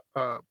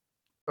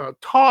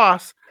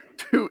toss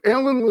to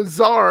Alan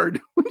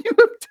Lazard when you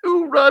have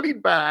 2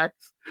 running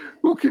backs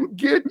who can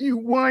get you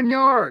 1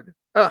 yard?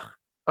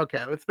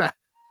 Okay, let's not.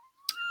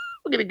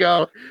 We're gonna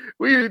go.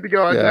 We need to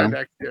go on to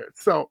next year.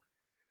 So,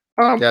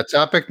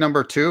 topic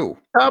number 2.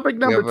 Topic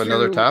number 2.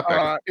 Another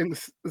topic in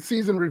the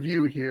season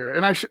review here,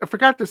 and I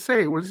forgot to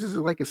say, this is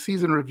like a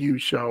season review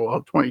show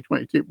of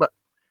 2022. But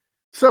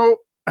so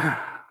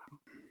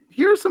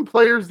here are some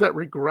players that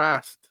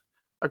regressed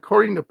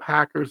according to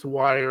Packers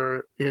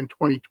Wire in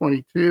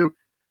 2022.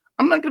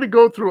 I'm not going to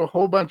go through a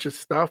whole bunch of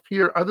stuff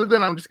here, other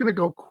than I'm just going to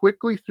go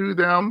quickly through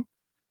them.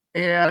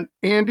 And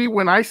Andy,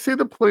 when I say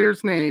the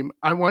player's name,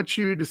 I want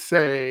you to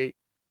say,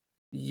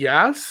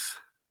 yes,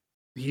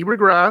 he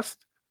regressed.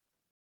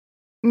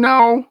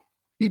 No,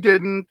 he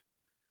didn't.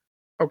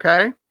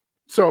 Okay.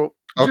 So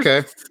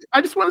I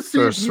just want to see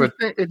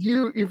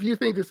if you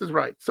think this is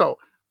right. So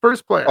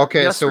first player.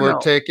 Okay, yes, so we're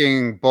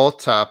taking both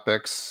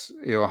topics,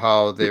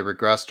 how they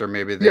regressed or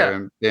maybe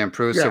they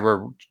improved. So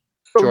we're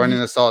joining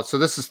this all. So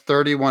this is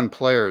 31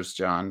 players,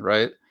 John,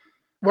 right?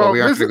 Well,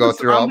 we aren't going to go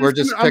through all. We're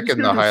just picking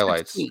the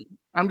highlights. 16.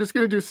 I'm just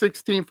going to do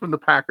 16 from the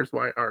Packers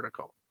Wire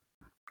article.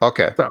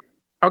 Okay. So,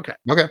 okay.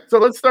 So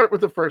let's start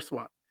with the first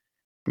one.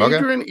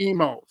 Adrian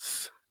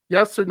Emos.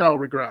 Yes or no,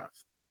 regress?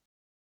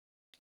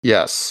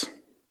 Yes.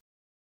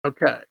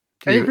 Okay.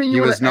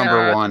 He was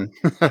number 1.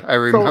 I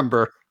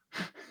remember.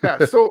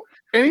 So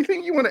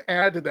anything you want to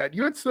add to that?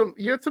 You had some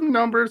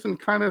numbers and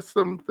kind of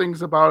some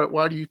things about it.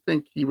 Why do you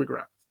think he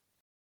regressed?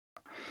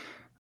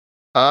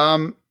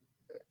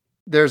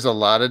 There's a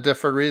lot of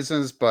different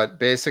reasons, but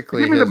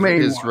basically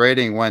his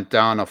rating went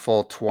down a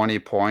full 20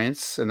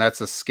 points, and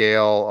that's a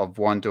scale of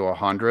 1 to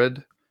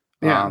 100.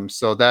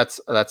 So that's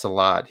a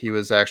lot. He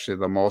was actually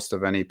the most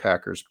of any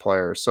Packers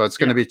player. So it's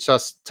going to be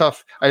just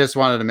tough. I just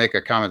wanted to make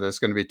a comment that it's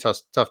going to be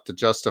tough to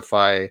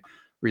justify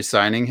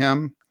re-signing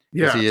him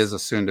because he is a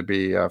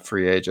soon-to-be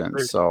free agent.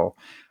 So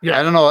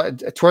I don't know.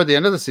 Toward the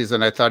end of the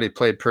season, I thought he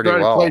played pretty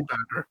well. Played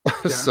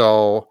better.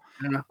 So,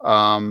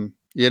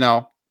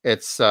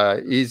 it's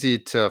easy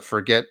to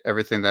forget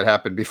everything that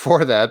happened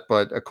before that.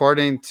 But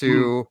according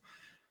to,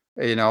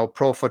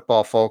 Pro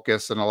Football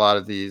Focus and a lot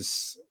of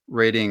these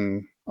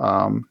rating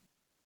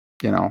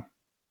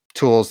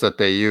tools that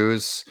they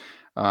use,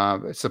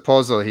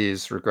 Supposedly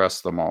he's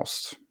regressed the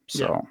most.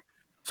 So, yeah.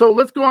 So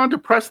let's go on to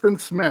Preston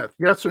Smith.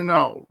 Yes or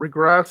no?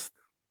 Regressed?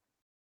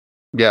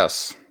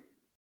 Yes.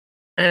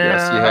 And,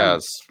 yes, he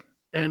has.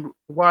 And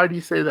why do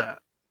you say that?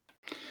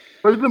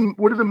 What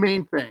are the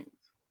main things?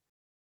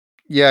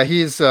 Yeah,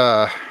 he's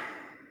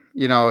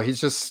he's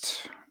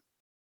just,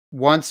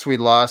 once we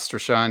lost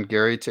Rashawn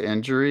Gary to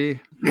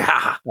injury,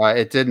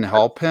 it didn't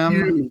help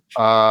him.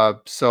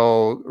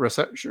 So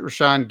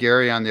Rashawn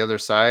Gary on the other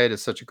side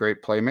is such a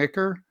great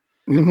playmaker,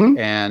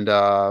 and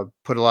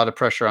put a lot of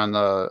pressure on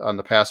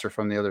the passer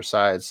from the other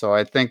side. So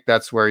I think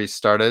that's where he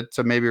started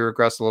to maybe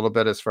regress a little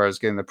bit as far as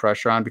getting the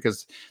pressure on,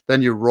 because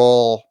then you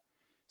roll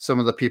some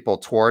of the people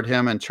toward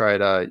him and try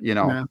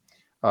to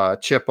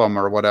chip them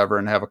or whatever,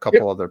 and have a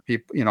couple other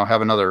people,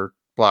 have another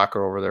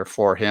blocker over there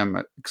for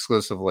him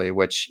exclusively,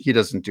 which he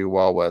doesn't do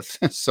well with.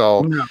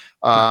 So,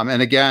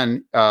 and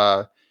again,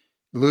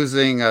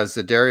 losing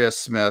Zadarius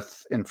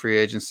Smith in free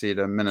agency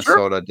to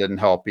Minnesota didn't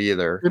help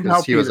either,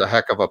 because he was a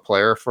heck of a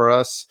player for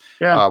us.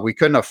 Yeah. We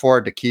couldn't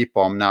afford to keep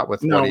him, not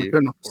with what he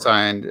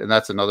signed, and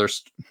that's another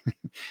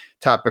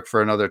topic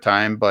for another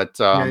time. But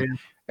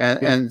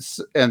and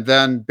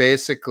then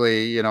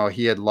basically,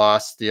 he had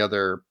lost the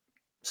other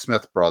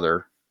Smith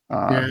brother,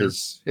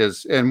 his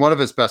and one of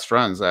his best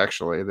friends,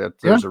 actually. That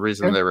there's a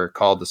reason they were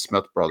called the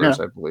Smith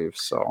brothers, I believe.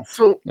 So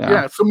So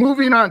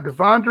moving on,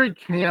 Devondre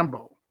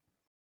Campbell.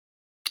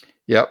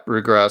 Yep,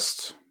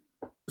 regressed.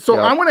 So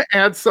I want to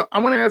add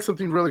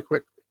something really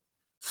quickly.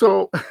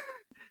 So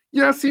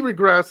yes, he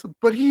regressed,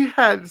 but he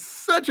had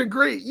such a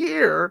great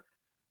year.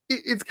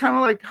 It's kind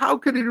of like, how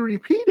could he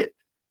repeat it?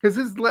 Because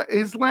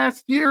his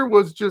last year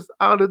was just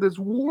out of this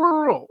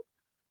world.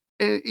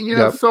 And,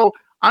 so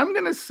I'm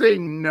going to say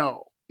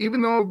no,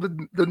 even though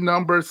the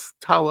numbers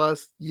tell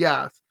us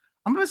yes.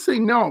 I'm going to say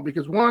no,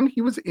 because one,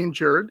 he was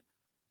injured.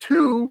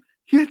 Two,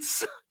 he had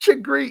such a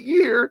great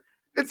year.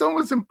 It's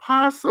almost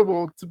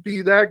impossible to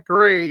be that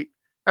great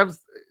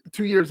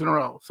 2 years in a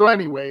row. So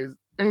anyways,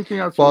 anything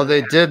else? Well,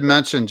 they did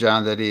mention,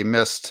 John, that he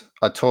missed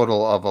a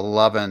total of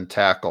 11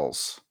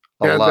 tackles.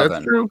 11. Yeah,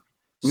 that's true.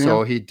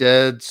 So he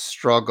did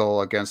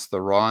struggle against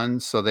the run.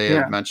 So they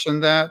had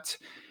mentioned that.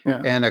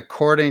 Yeah. And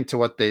according to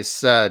what they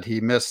said,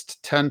 he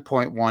missed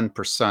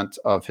 10.1%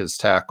 of his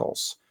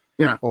tackles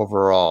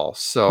overall.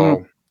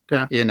 So,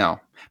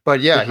 but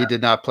he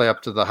did not play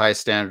up to the high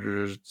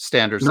standards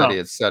that he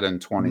had set in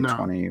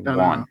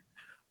 2021.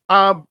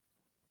 No.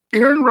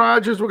 Aaron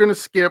Rodgers, we're going to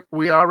skip.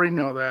 We already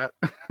know that.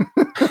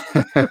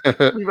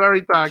 We've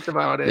already talked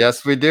about it.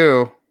 Yes, we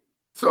do.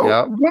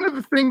 So one of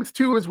the things,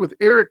 too, is with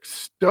Eric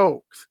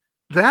Stokes.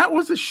 That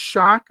was a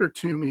shocker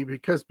to me,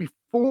 because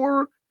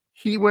before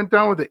he went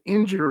down with an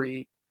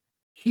injury,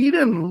 he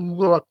didn't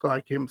look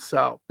like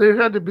himself. There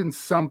had to have been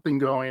something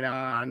going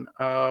on.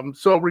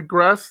 So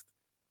regressed,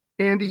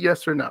 Andy,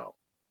 yes or no?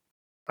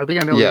 I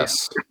think I know.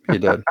 Yes, he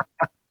did.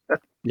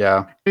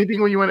 Yeah.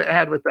 Anything you want to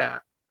add with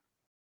that?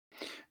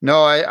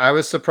 No, I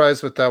was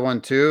surprised with that one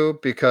too,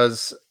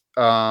 because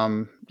I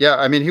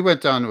mean, he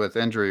went down with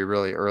injury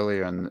really early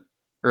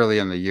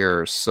in the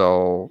year.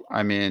 So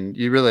I mean,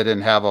 you really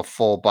didn't have a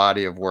full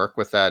body of work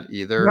with that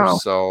either. No.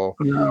 So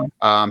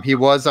he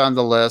was on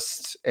the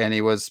list, and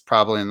he was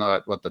probably in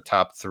the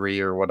top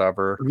 3 or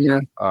whatever.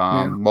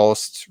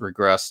 Most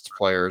regressed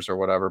players or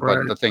whatever. Right.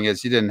 But the thing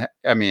is,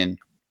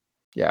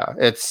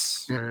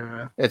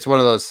 it's one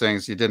of those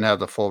things. You didn't have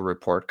the full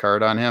report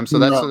card on him, so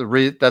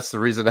that's the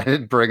reason I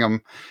didn't bring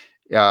him.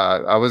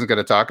 I wasn't going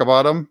to talk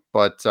about him,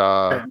 but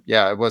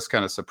it was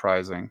kind of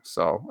surprising.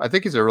 So I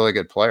think he's a really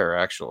good player,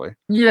 actually.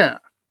 Yeah.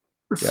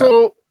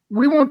 So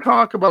we won't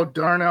talk about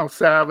Darnell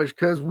Savage,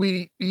 because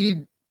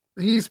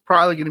he's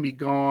probably going to be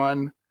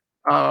gone.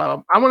 I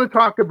want to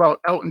talk about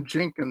Elton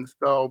Jenkins,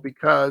 though,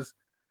 because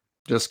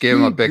just gave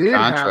him a big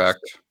contract.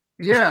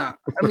 I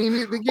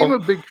mean, they gave him a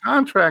big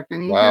contract,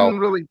 and he didn't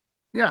really.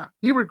 Yeah,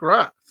 he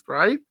regressed,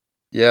 right?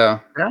 Yeah.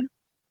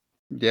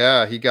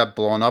 Yeah, he got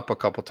blown up a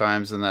couple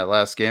times in that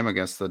last game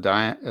against the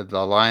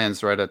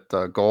Lions right at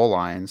the goal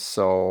line.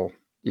 So,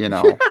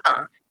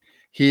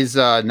 he's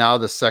now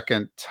the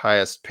second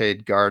highest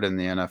paid guard in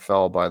the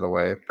NFL, by the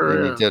way.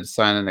 And he did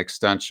sign an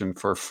extension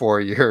for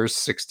 4 years,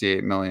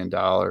 $68 million.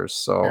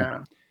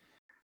 So,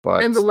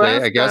 but and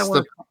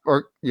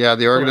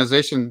the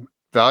organization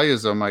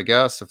values him, I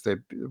guess, if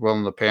they're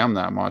willing to pay him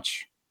that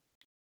much.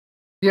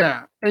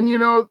 Yeah, and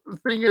the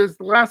thing is,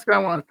 the last guy I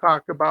want to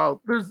talk about,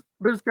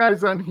 there's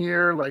guys on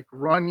here like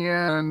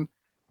Runyon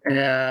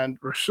and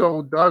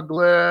Rochelle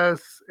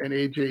Douglas and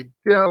AJ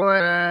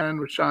Dillon,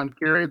 Rashawn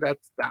Gary.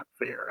 That's not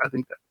fair. I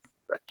think that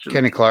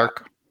Kenny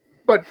Clark.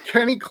 But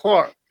Kenny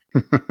Clark,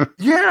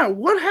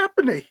 what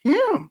happened to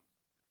him?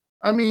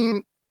 I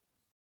mean,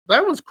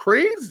 that was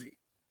crazy.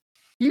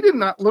 He did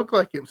not look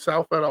like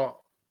himself at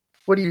all.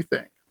 What do you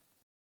think?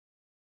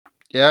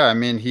 Yeah, I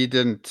mean, he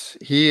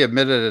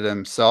admitted it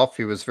himself.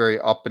 He was very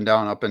up and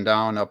down,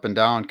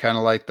 kind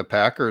of like the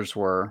Packers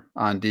were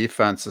on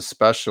defense,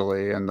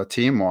 especially, and the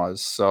team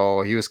was.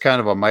 So he was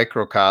kind of a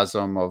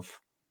microcosm of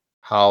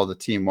how the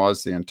team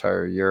was the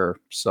entire year.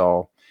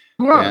 So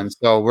And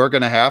so we're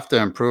going to have to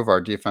improve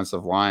our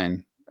defensive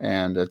line,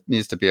 and it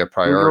needs to be a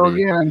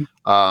priority.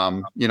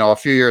 A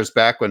few years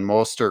back when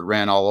Mostert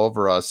ran all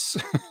over us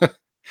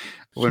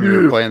when we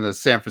were playing the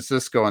San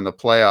Francisco in the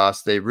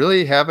playoffs, they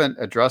really haven't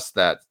addressed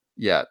that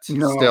yet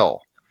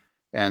still.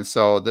 And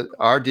so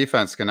our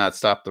defense cannot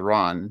stop the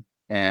run.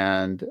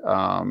 And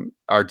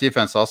our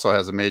defense also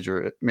has a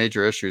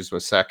major issues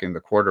with sacking the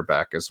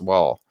quarterback as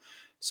well.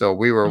 So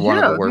we were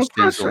one of the worst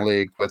teams in the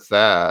league with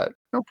that.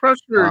 No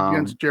pressure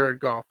against Jared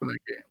Goff in that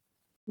game.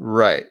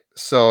 Right.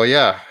 So,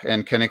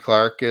 and Kenny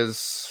Clark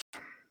is,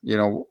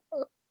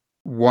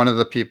 one of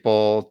the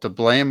people to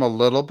blame a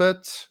little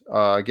bit.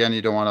 Again,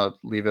 you don't want to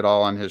leave it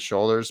all on his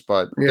shoulders,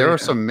 but there were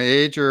some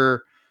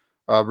major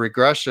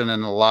regression,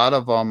 and a lot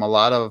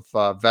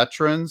of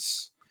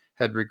veterans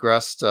had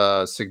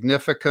regressed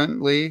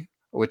significantly,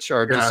 which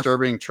are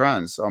disturbing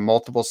trends.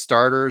 Multiple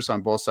starters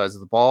on both sides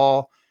of the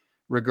ball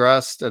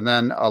regressed, and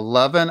then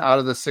 11 out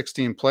of the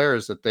 16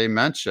 players that they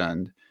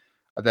mentioned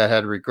that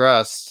had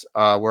regressed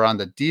were on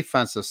the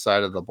defensive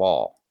side of the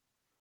ball,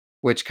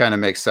 which kind of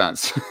makes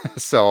sense.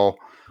 So,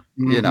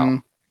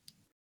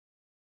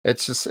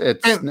 it's just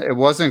it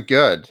wasn't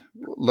good.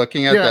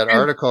 Looking at that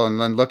article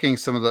and then looking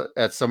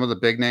at some of the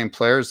big name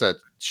players that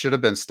should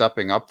have been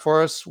stepping up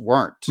for us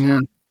weren't.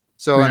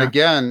 So, and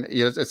again,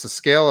 it's a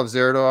scale of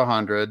 0 to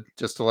 100,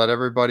 just to let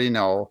everybody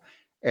know.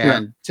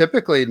 And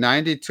typically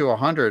 90 to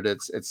 100,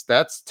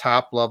 that's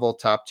top level,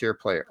 top tier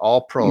player,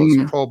 all pros,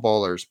 pro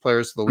bowlers,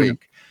 players of the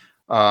week.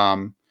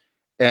 And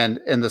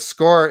the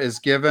score is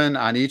given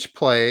on each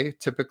play,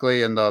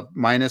 typically in the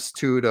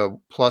 -2 to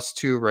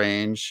 +2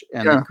 range.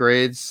 And the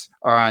grades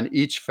are on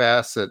each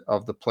facet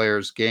of the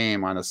player's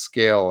game on a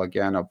scale,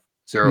 again, of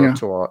 0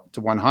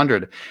 to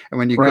 100. And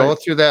when you go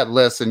through that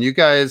list, and you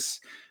guys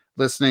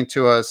listening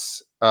to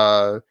us,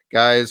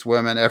 guys,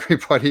 women,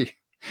 everybody,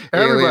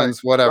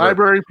 aliens, whatever,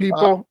 library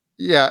people,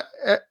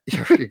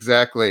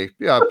 exactly,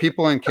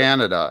 people in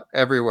Canada,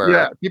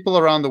 everywhere, people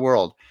around the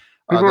world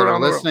that are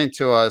listening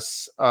to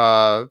us,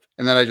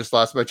 and then I just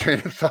lost my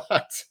train of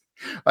thought.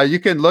 You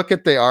can look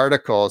at the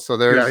article. So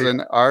there's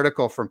an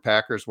article from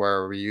Packers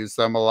where we use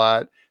them a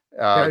lot.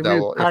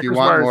 If you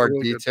want more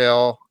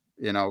detail,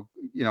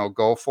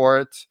 go for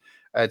it.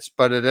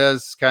 But it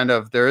is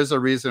there is a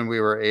reason we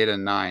were 8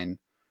 and 9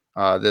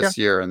 this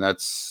year, and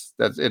that's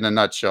in a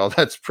nutshell.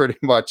 That's pretty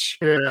much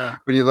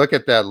when you look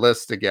at that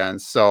list again.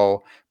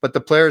 So, but the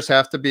players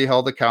have to be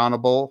held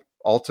accountable.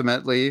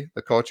 Ultimately,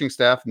 the coaching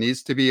staff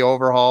needs to be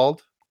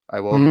overhauled.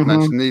 I will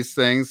mention these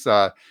things.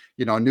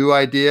 New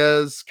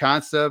ideas,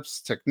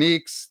 concepts,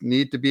 techniques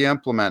need to be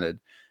implemented.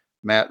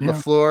 Matt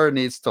LaFleur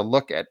needs to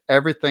look at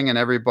everything and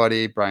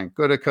everybody. Brian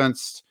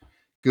Gutekunst,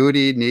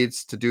 Goody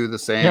needs to do the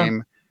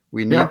same.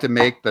 We need to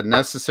make the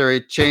necessary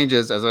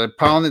changes as I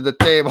pounded the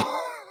table.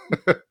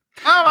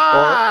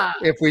 Or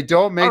if we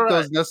don't make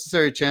those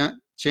necessary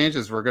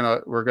changes, we're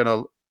gonna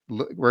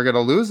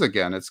lose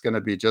again. It's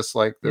gonna be just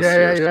like this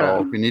year.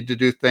 So we need to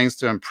do things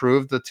to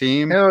improve the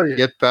team,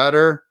 get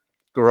better,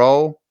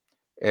 grow,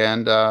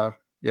 and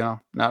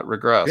not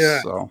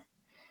regress.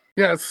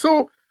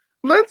 So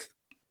let's.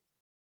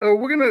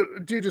 We're gonna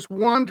do just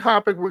one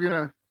topic. We're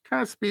gonna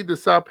kind of speed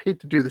this up. Hate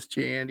to do this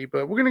to you, Andy,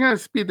 but we're gonna kind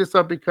of speed this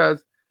up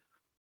because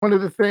one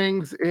of the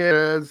things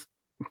is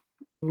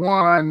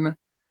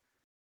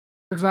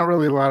there's not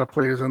really a lot of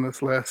players on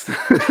this list.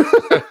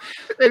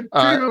 And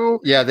two,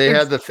 they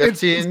had the 15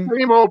 it's the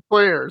same old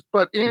players.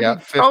 But Andy,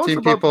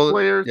 15 people, the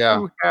players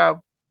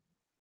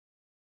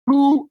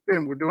who,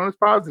 and we're doing this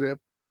positive,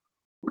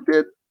 who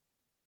did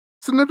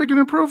significant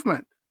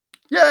improvement.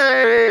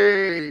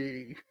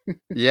 Yay!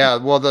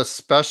 Well, the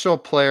special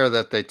player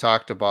that they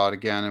talked about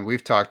again, and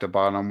we've talked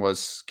about him,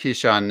 was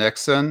Keyshawn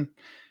Nixon.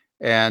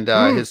 And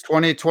his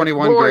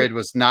 2021 grade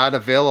was not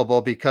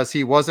available because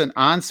he wasn't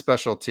on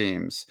special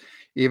teams,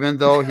 even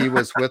though he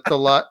was with the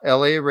Las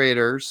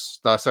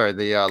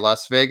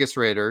Vegas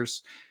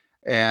Raiders.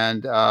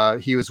 And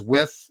he was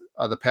with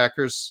the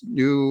Packers'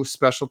 new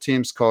special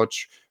teams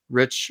coach,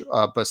 Rich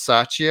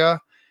Bisaccia.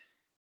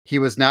 He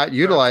was not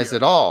utilized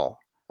at all.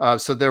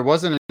 So there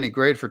wasn't any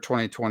grade for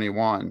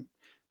 2021.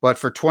 But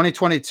for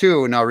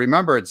 2022, now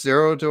remember, it's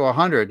 0 to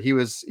 100. He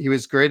was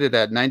graded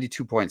at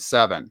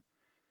 92.7.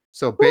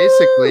 So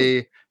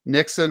basically,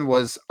 Nixon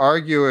was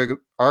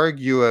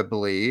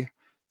arguably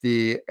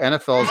the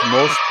NFL's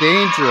most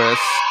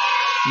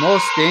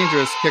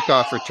dangerous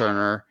kickoff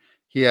returner.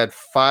 He had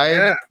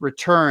 5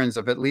 returns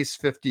of at least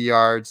 50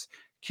 yards.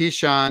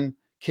 Keyshawn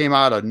came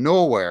out of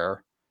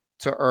nowhere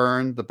to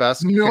earn the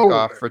best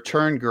kickoff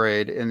return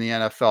grade in the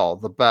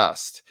NFL, the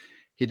best.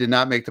 He did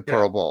not make the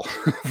Pro Bowl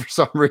for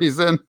some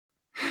reason.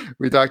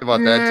 We talked about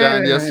that,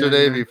 John,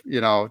 yesterday,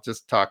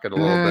 just talking a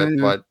little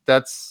bit, but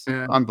that's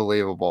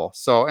unbelievable.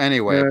 So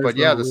anyway,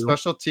 the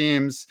special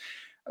teams,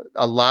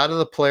 a lot of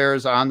the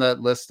players on that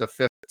list of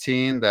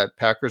 15 that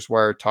Packers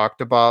Wire talked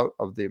about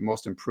of the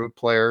most improved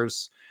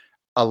players,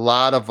 a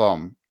lot of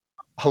them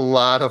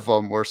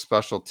were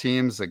special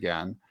teams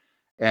again.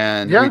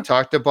 And we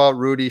talked about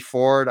Rudy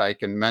Ford. I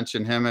can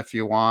mention him if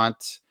you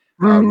want.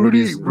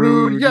 Rudy.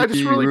 Yeah,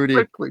 just really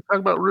quickly talk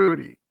about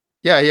Rudy.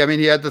 Yeah,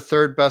 he had the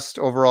third best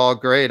overall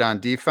grade on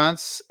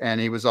defense,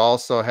 and he was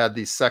also had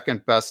the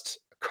second best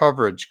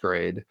coverage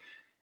grade.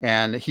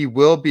 And he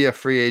will be a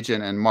free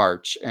agent in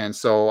March. And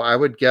so I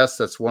would guess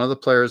that's one of the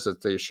players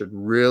that they should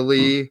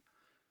really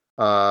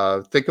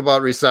think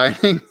about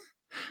resigning.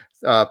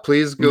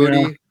 Please,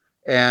 Goody. Yeah.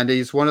 And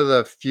he's one of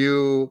the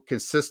few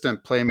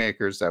consistent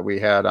playmakers that we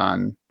had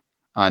on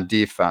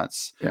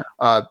defense. Yeah.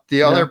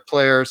 The other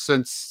player,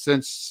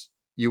 since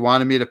you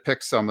wanted me to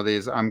pick some of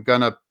these, I'm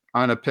gonna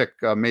pick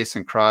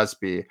Mason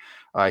Crosby.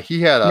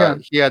 He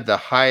had the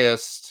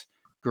highest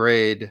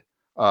grade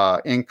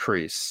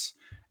increase,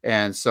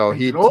 and so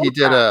he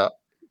did an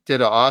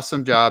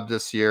awesome job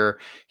this year.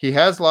 He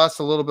has lost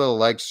a little bit of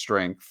leg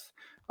strength,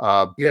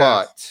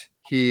 but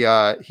he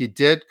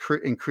did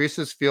increase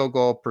his field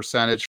goal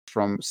percentage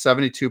from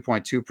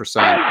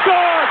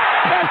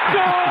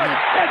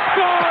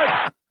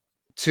 72.2%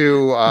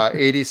 to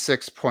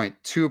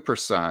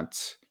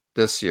 86.2%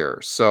 this year.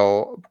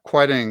 So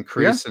quite an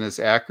increase in his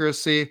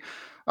accuracy.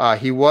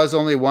 He was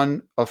only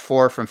 1 of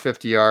 4 from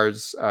 50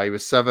 yards. He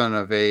was 7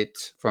 of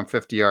 8 from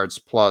 50 yards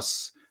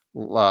plus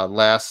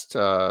last,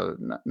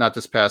 not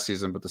this past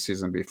season, but the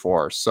season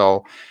before.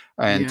 So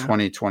in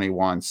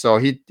 2021. So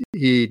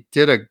he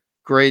did a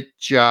great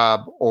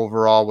job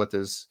overall with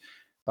his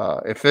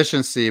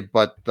efficiency,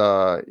 but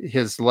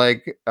his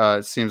leg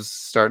seems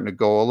starting to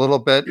go a little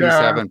bit. He's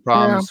having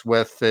problems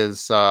with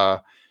his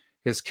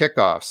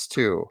kickoffs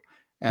too.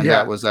 And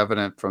that was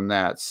evident from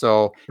that.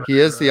 So he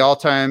is the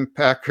all-time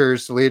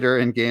Packers leader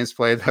in games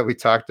played that we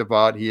talked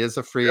about. He is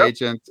a free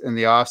agent in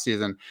the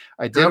offseason.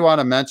 I did want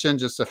to mention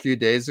just a few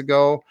days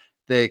ago,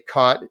 they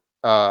caught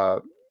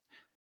the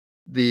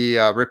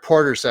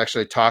reporters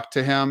actually talked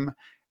to him,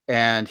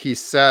 and he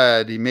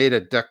said he made a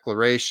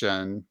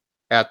declaration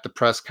at the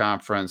press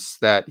conference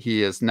that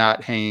he is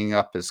not hanging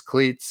up his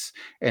cleats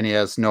and he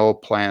has no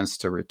plans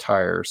to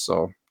retire.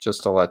 So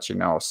just to let you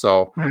know.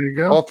 So there you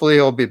go. Hopefully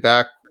he'll be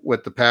back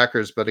with the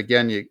Packers, but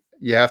again,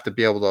 you have to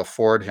be able to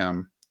afford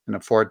him and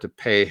afford to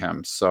pay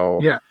him. So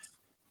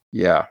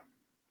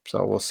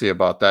so we'll see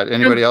about that.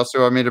 Anybody else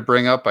you want me to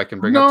bring up? I can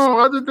bring up. No,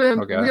 other than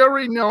we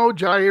already know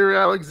Jair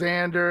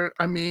Alexander.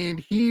 I mean,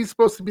 he's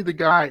supposed to be the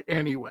guy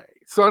anyway.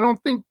 So I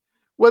don't think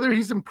whether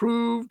he's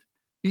improved,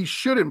 he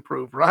should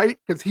improve, right?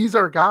 Because he's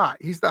our guy.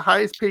 He's the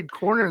highest paid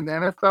corner in the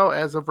NFL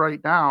as of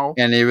right now.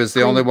 And he was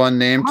the only one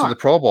named to the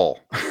Pro Bowl.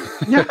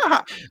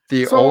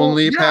 The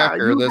only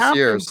Packer this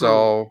year.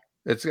 So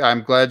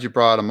I'm glad you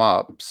brought him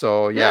up.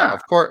 So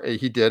of course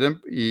he did.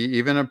 He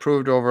even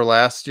improved over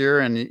last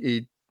year, and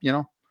he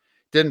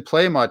didn't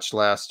play much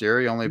last year.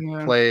 He only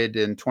played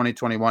in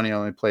 2021. He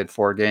only played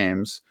 4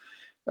 games.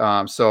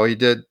 So he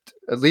did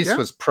at least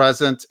was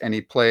present, and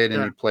he played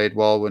and he played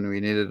well when we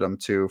needed him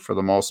to, for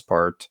the most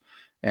part.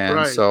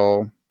 And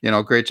so,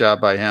 great job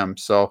by him.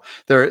 So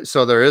there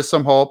is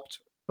some hope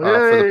for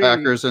the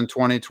Packers in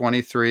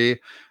 2023.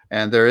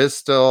 And there is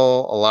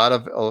still a lot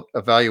of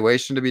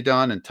evaluation to be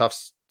done and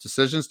tough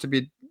decisions to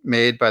be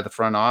made by the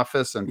front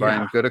office and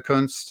Brian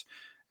Gutekunst.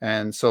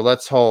 And so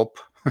let's hope,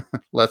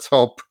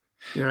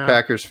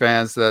 Packers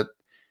fans, that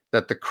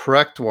the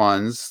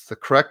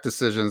correct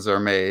decisions are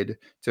made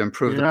to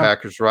improve the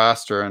Packers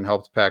roster and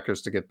help the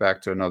Packers to get back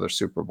to another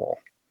Super Bowl.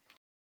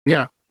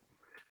 Yeah.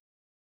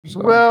 So.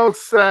 Well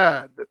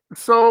said.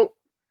 So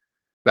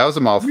that was a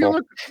mouthful.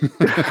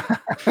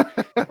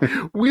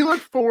 We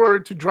look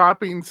forward to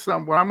dropping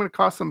what I'm going to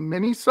call some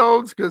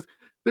mini-sodes, because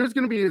there's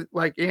going to be,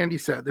 like Andy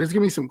said, there's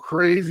going to be some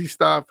crazy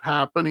stuff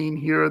happening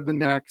here the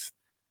next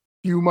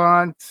few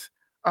months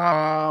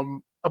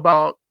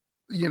about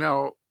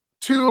the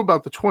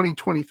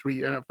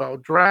 2023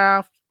 NFL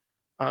draft.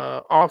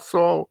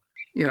 Also,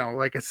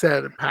 like I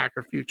said,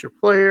 Packer future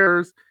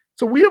players.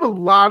 So we have a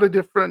lot of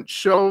different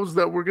shows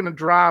that we're going to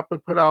drop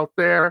and put out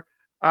there.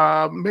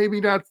 Maybe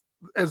not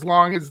as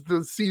long as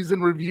the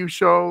season review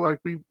show like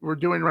we're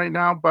doing right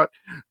now, but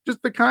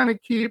just to kind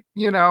of keep,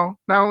 not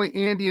only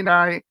Andy and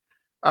I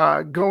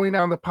going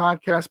on the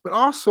podcast, but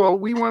also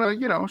we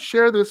want to,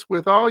 share this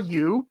with all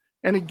you.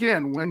 And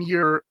again, when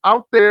you're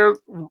out there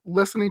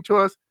listening to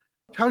us,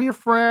 tell your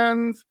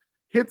friends,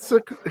 hit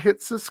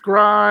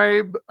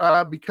subscribe,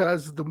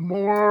 because the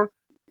more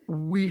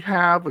we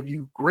have of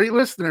you great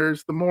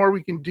listeners, the more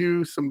we can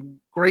do some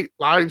great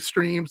live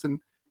streams.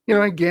 And,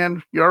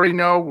 again, you already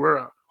know we're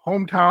a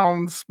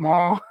hometown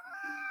small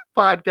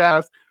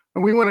podcast,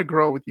 and we want to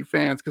grow with you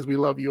fans because we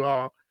love you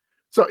all.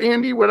 So,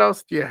 Andy, what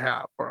else do you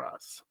have for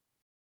us?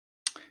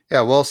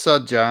 Yeah, well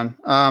said, John.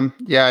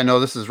 I know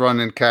this is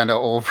running kind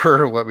of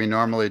over what we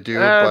normally do,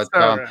 That's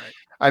but all right.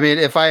 I mean,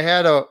 if I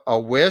had a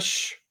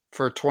wish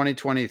for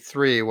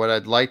 2023, what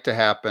I'd like to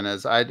happen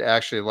is I'd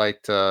actually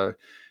like to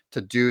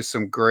do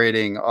some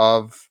grading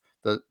of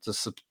the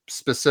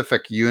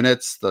specific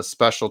units, the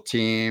special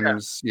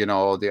teams, you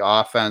know, the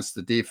offense,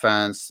 the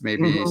defense,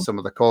 maybe some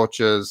of the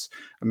coaches,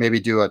 maybe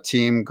do a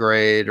team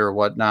grade or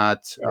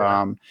whatnot.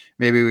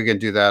 Maybe we can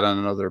do that on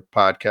another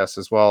podcast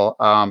as well.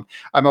 I'm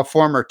a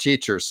former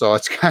teacher, so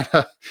it's kind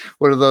of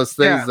one of those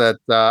things that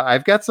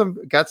I've got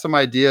some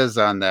ideas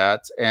on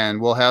that,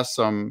 and we'll have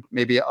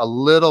maybe a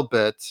little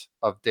bit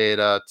of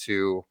data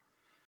to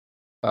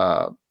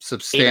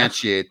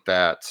substantiate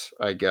that,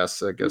 I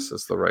guess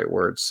is the right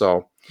word.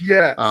 So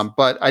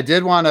but I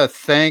did want to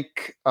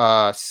thank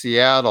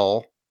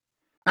Seattle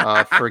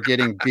for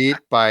getting beat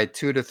by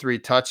 2 to 3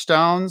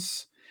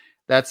 touchdowns.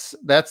 That's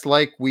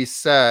like we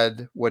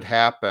said would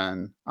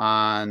happen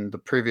on the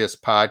previous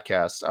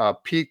podcast.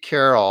 Pete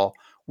Carroll,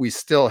 we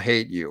still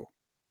hate you.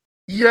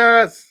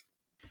 Yes.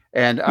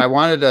 And I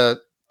wanted to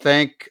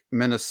thank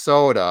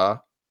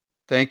Minnesota.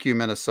 Thank you,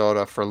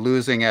 Minnesota, for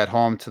losing at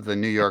home to the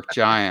New York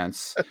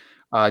Giants.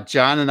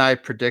 John and I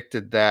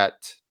predicted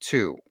that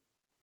too.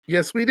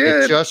 Yes, we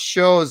did. It just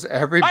shows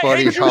everybody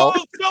I hate you all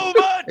so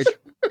much.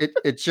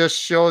 It just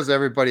shows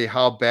everybody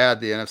how bad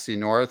the NFC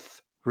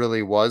North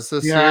really was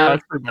this year. Yeah,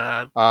 it's pretty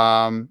bad.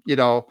 You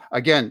know,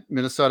 again,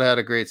 Minnesota had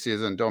a great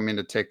season. Don't mean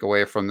to take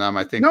away from them.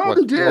 I think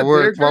they did.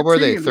 What were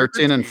they?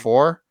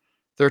 13-4?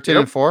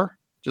 13-4?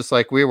 Just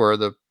like we were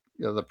the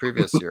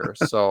previous year.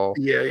 So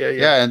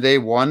yeah, and they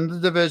won the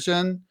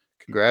division.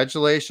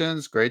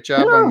 Congratulations, great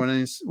job on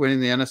winning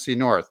the NFC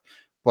North.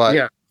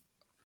 But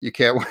you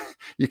can't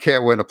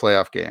win a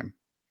playoff game.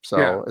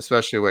 So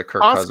especially with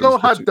Kirk Cousins. Costco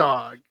hot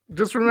dog.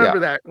 Just remember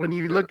that when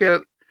you look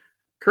at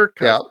Kirk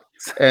Cousins.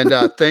 And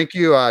thank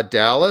you,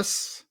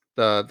 Dallas,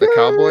 the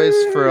Cowboys,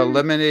 for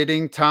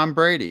eliminating Tom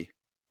Brady.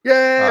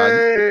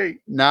 Yay!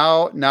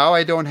 Now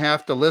I don't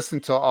have to listen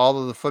to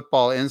all of the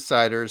football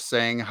insiders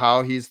saying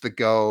how he's the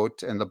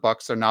GOAT and the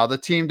Bucs are now the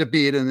team to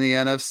beat in the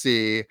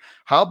NFC.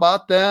 How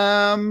about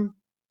them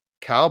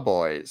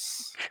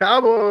Cowboys?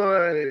 So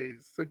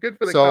good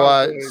for the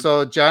Cowboys.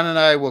 So John and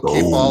I will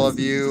keep all of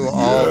you,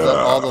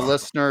 all the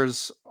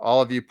listeners,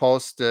 all of you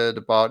posted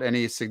about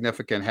any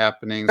significant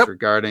happenings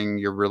regarding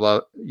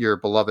your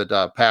beloved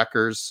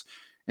Packers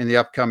in the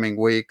upcoming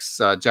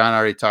weeks. John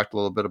already talked a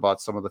little bit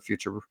about some of the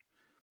future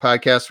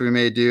podcasts we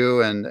may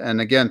do, and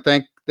again,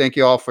 thank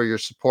you all for your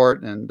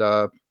support, and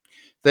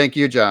thank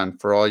you, John,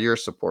 for all your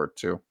support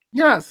too.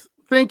 Yes,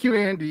 thank you,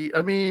 Andy.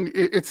 I mean,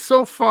 it's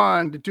so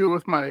fun to do it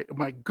with my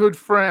good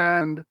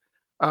friend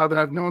that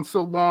I've known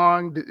so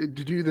long to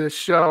do this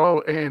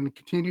show and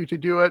continue to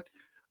do it.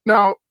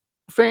 Now,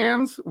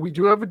 fans, we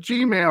do have a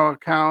Gmail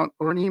account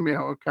or an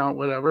email account,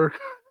 whatever.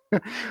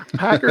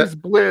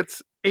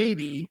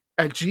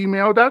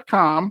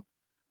 PackersBlitz80@gmail.com.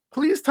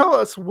 Please tell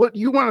us what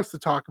you want us to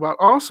talk about.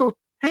 Also,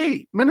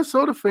 hey,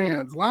 Minnesota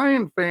fans,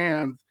 Lion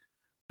fans,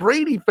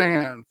 Brady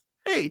fans,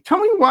 hey, tell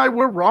me why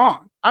we're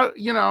wrong.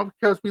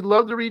 Because we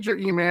love to read your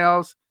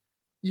emails.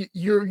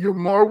 You're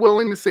more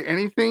willing to say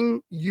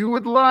anything you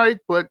would like,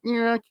 but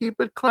keep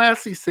it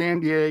classy,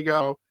 San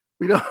Diego.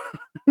 We don't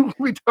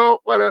want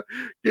to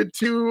get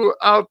too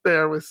out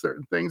there with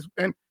certain things.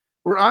 And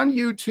we're on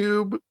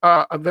YouTube.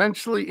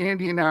 Eventually,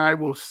 Andy and I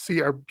will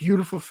see our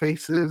beautiful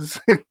faces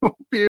and we'll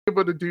be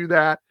able to do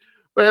that.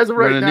 But as of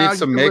right now, we're gonna need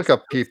some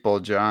makeup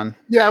people, John.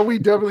 Yeah, we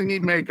definitely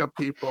need makeup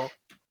people.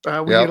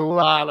 We need a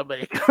lot of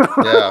makeup.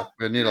 Yeah,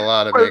 we need a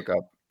lot of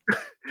makeup.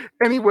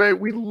 Anyway,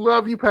 we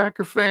love you,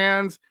 Packer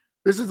fans.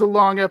 This is a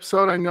long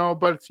episode, I know,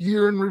 but it's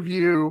year in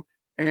review,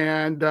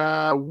 and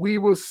we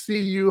will see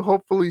you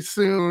hopefully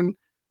soon.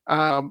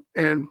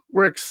 And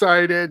we're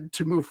excited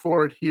to move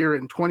forward here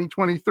in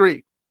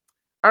 2023.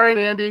 All right,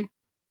 Andy.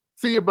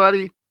 See you,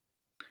 buddy.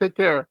 Take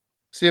care.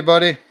 See you,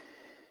 buddy.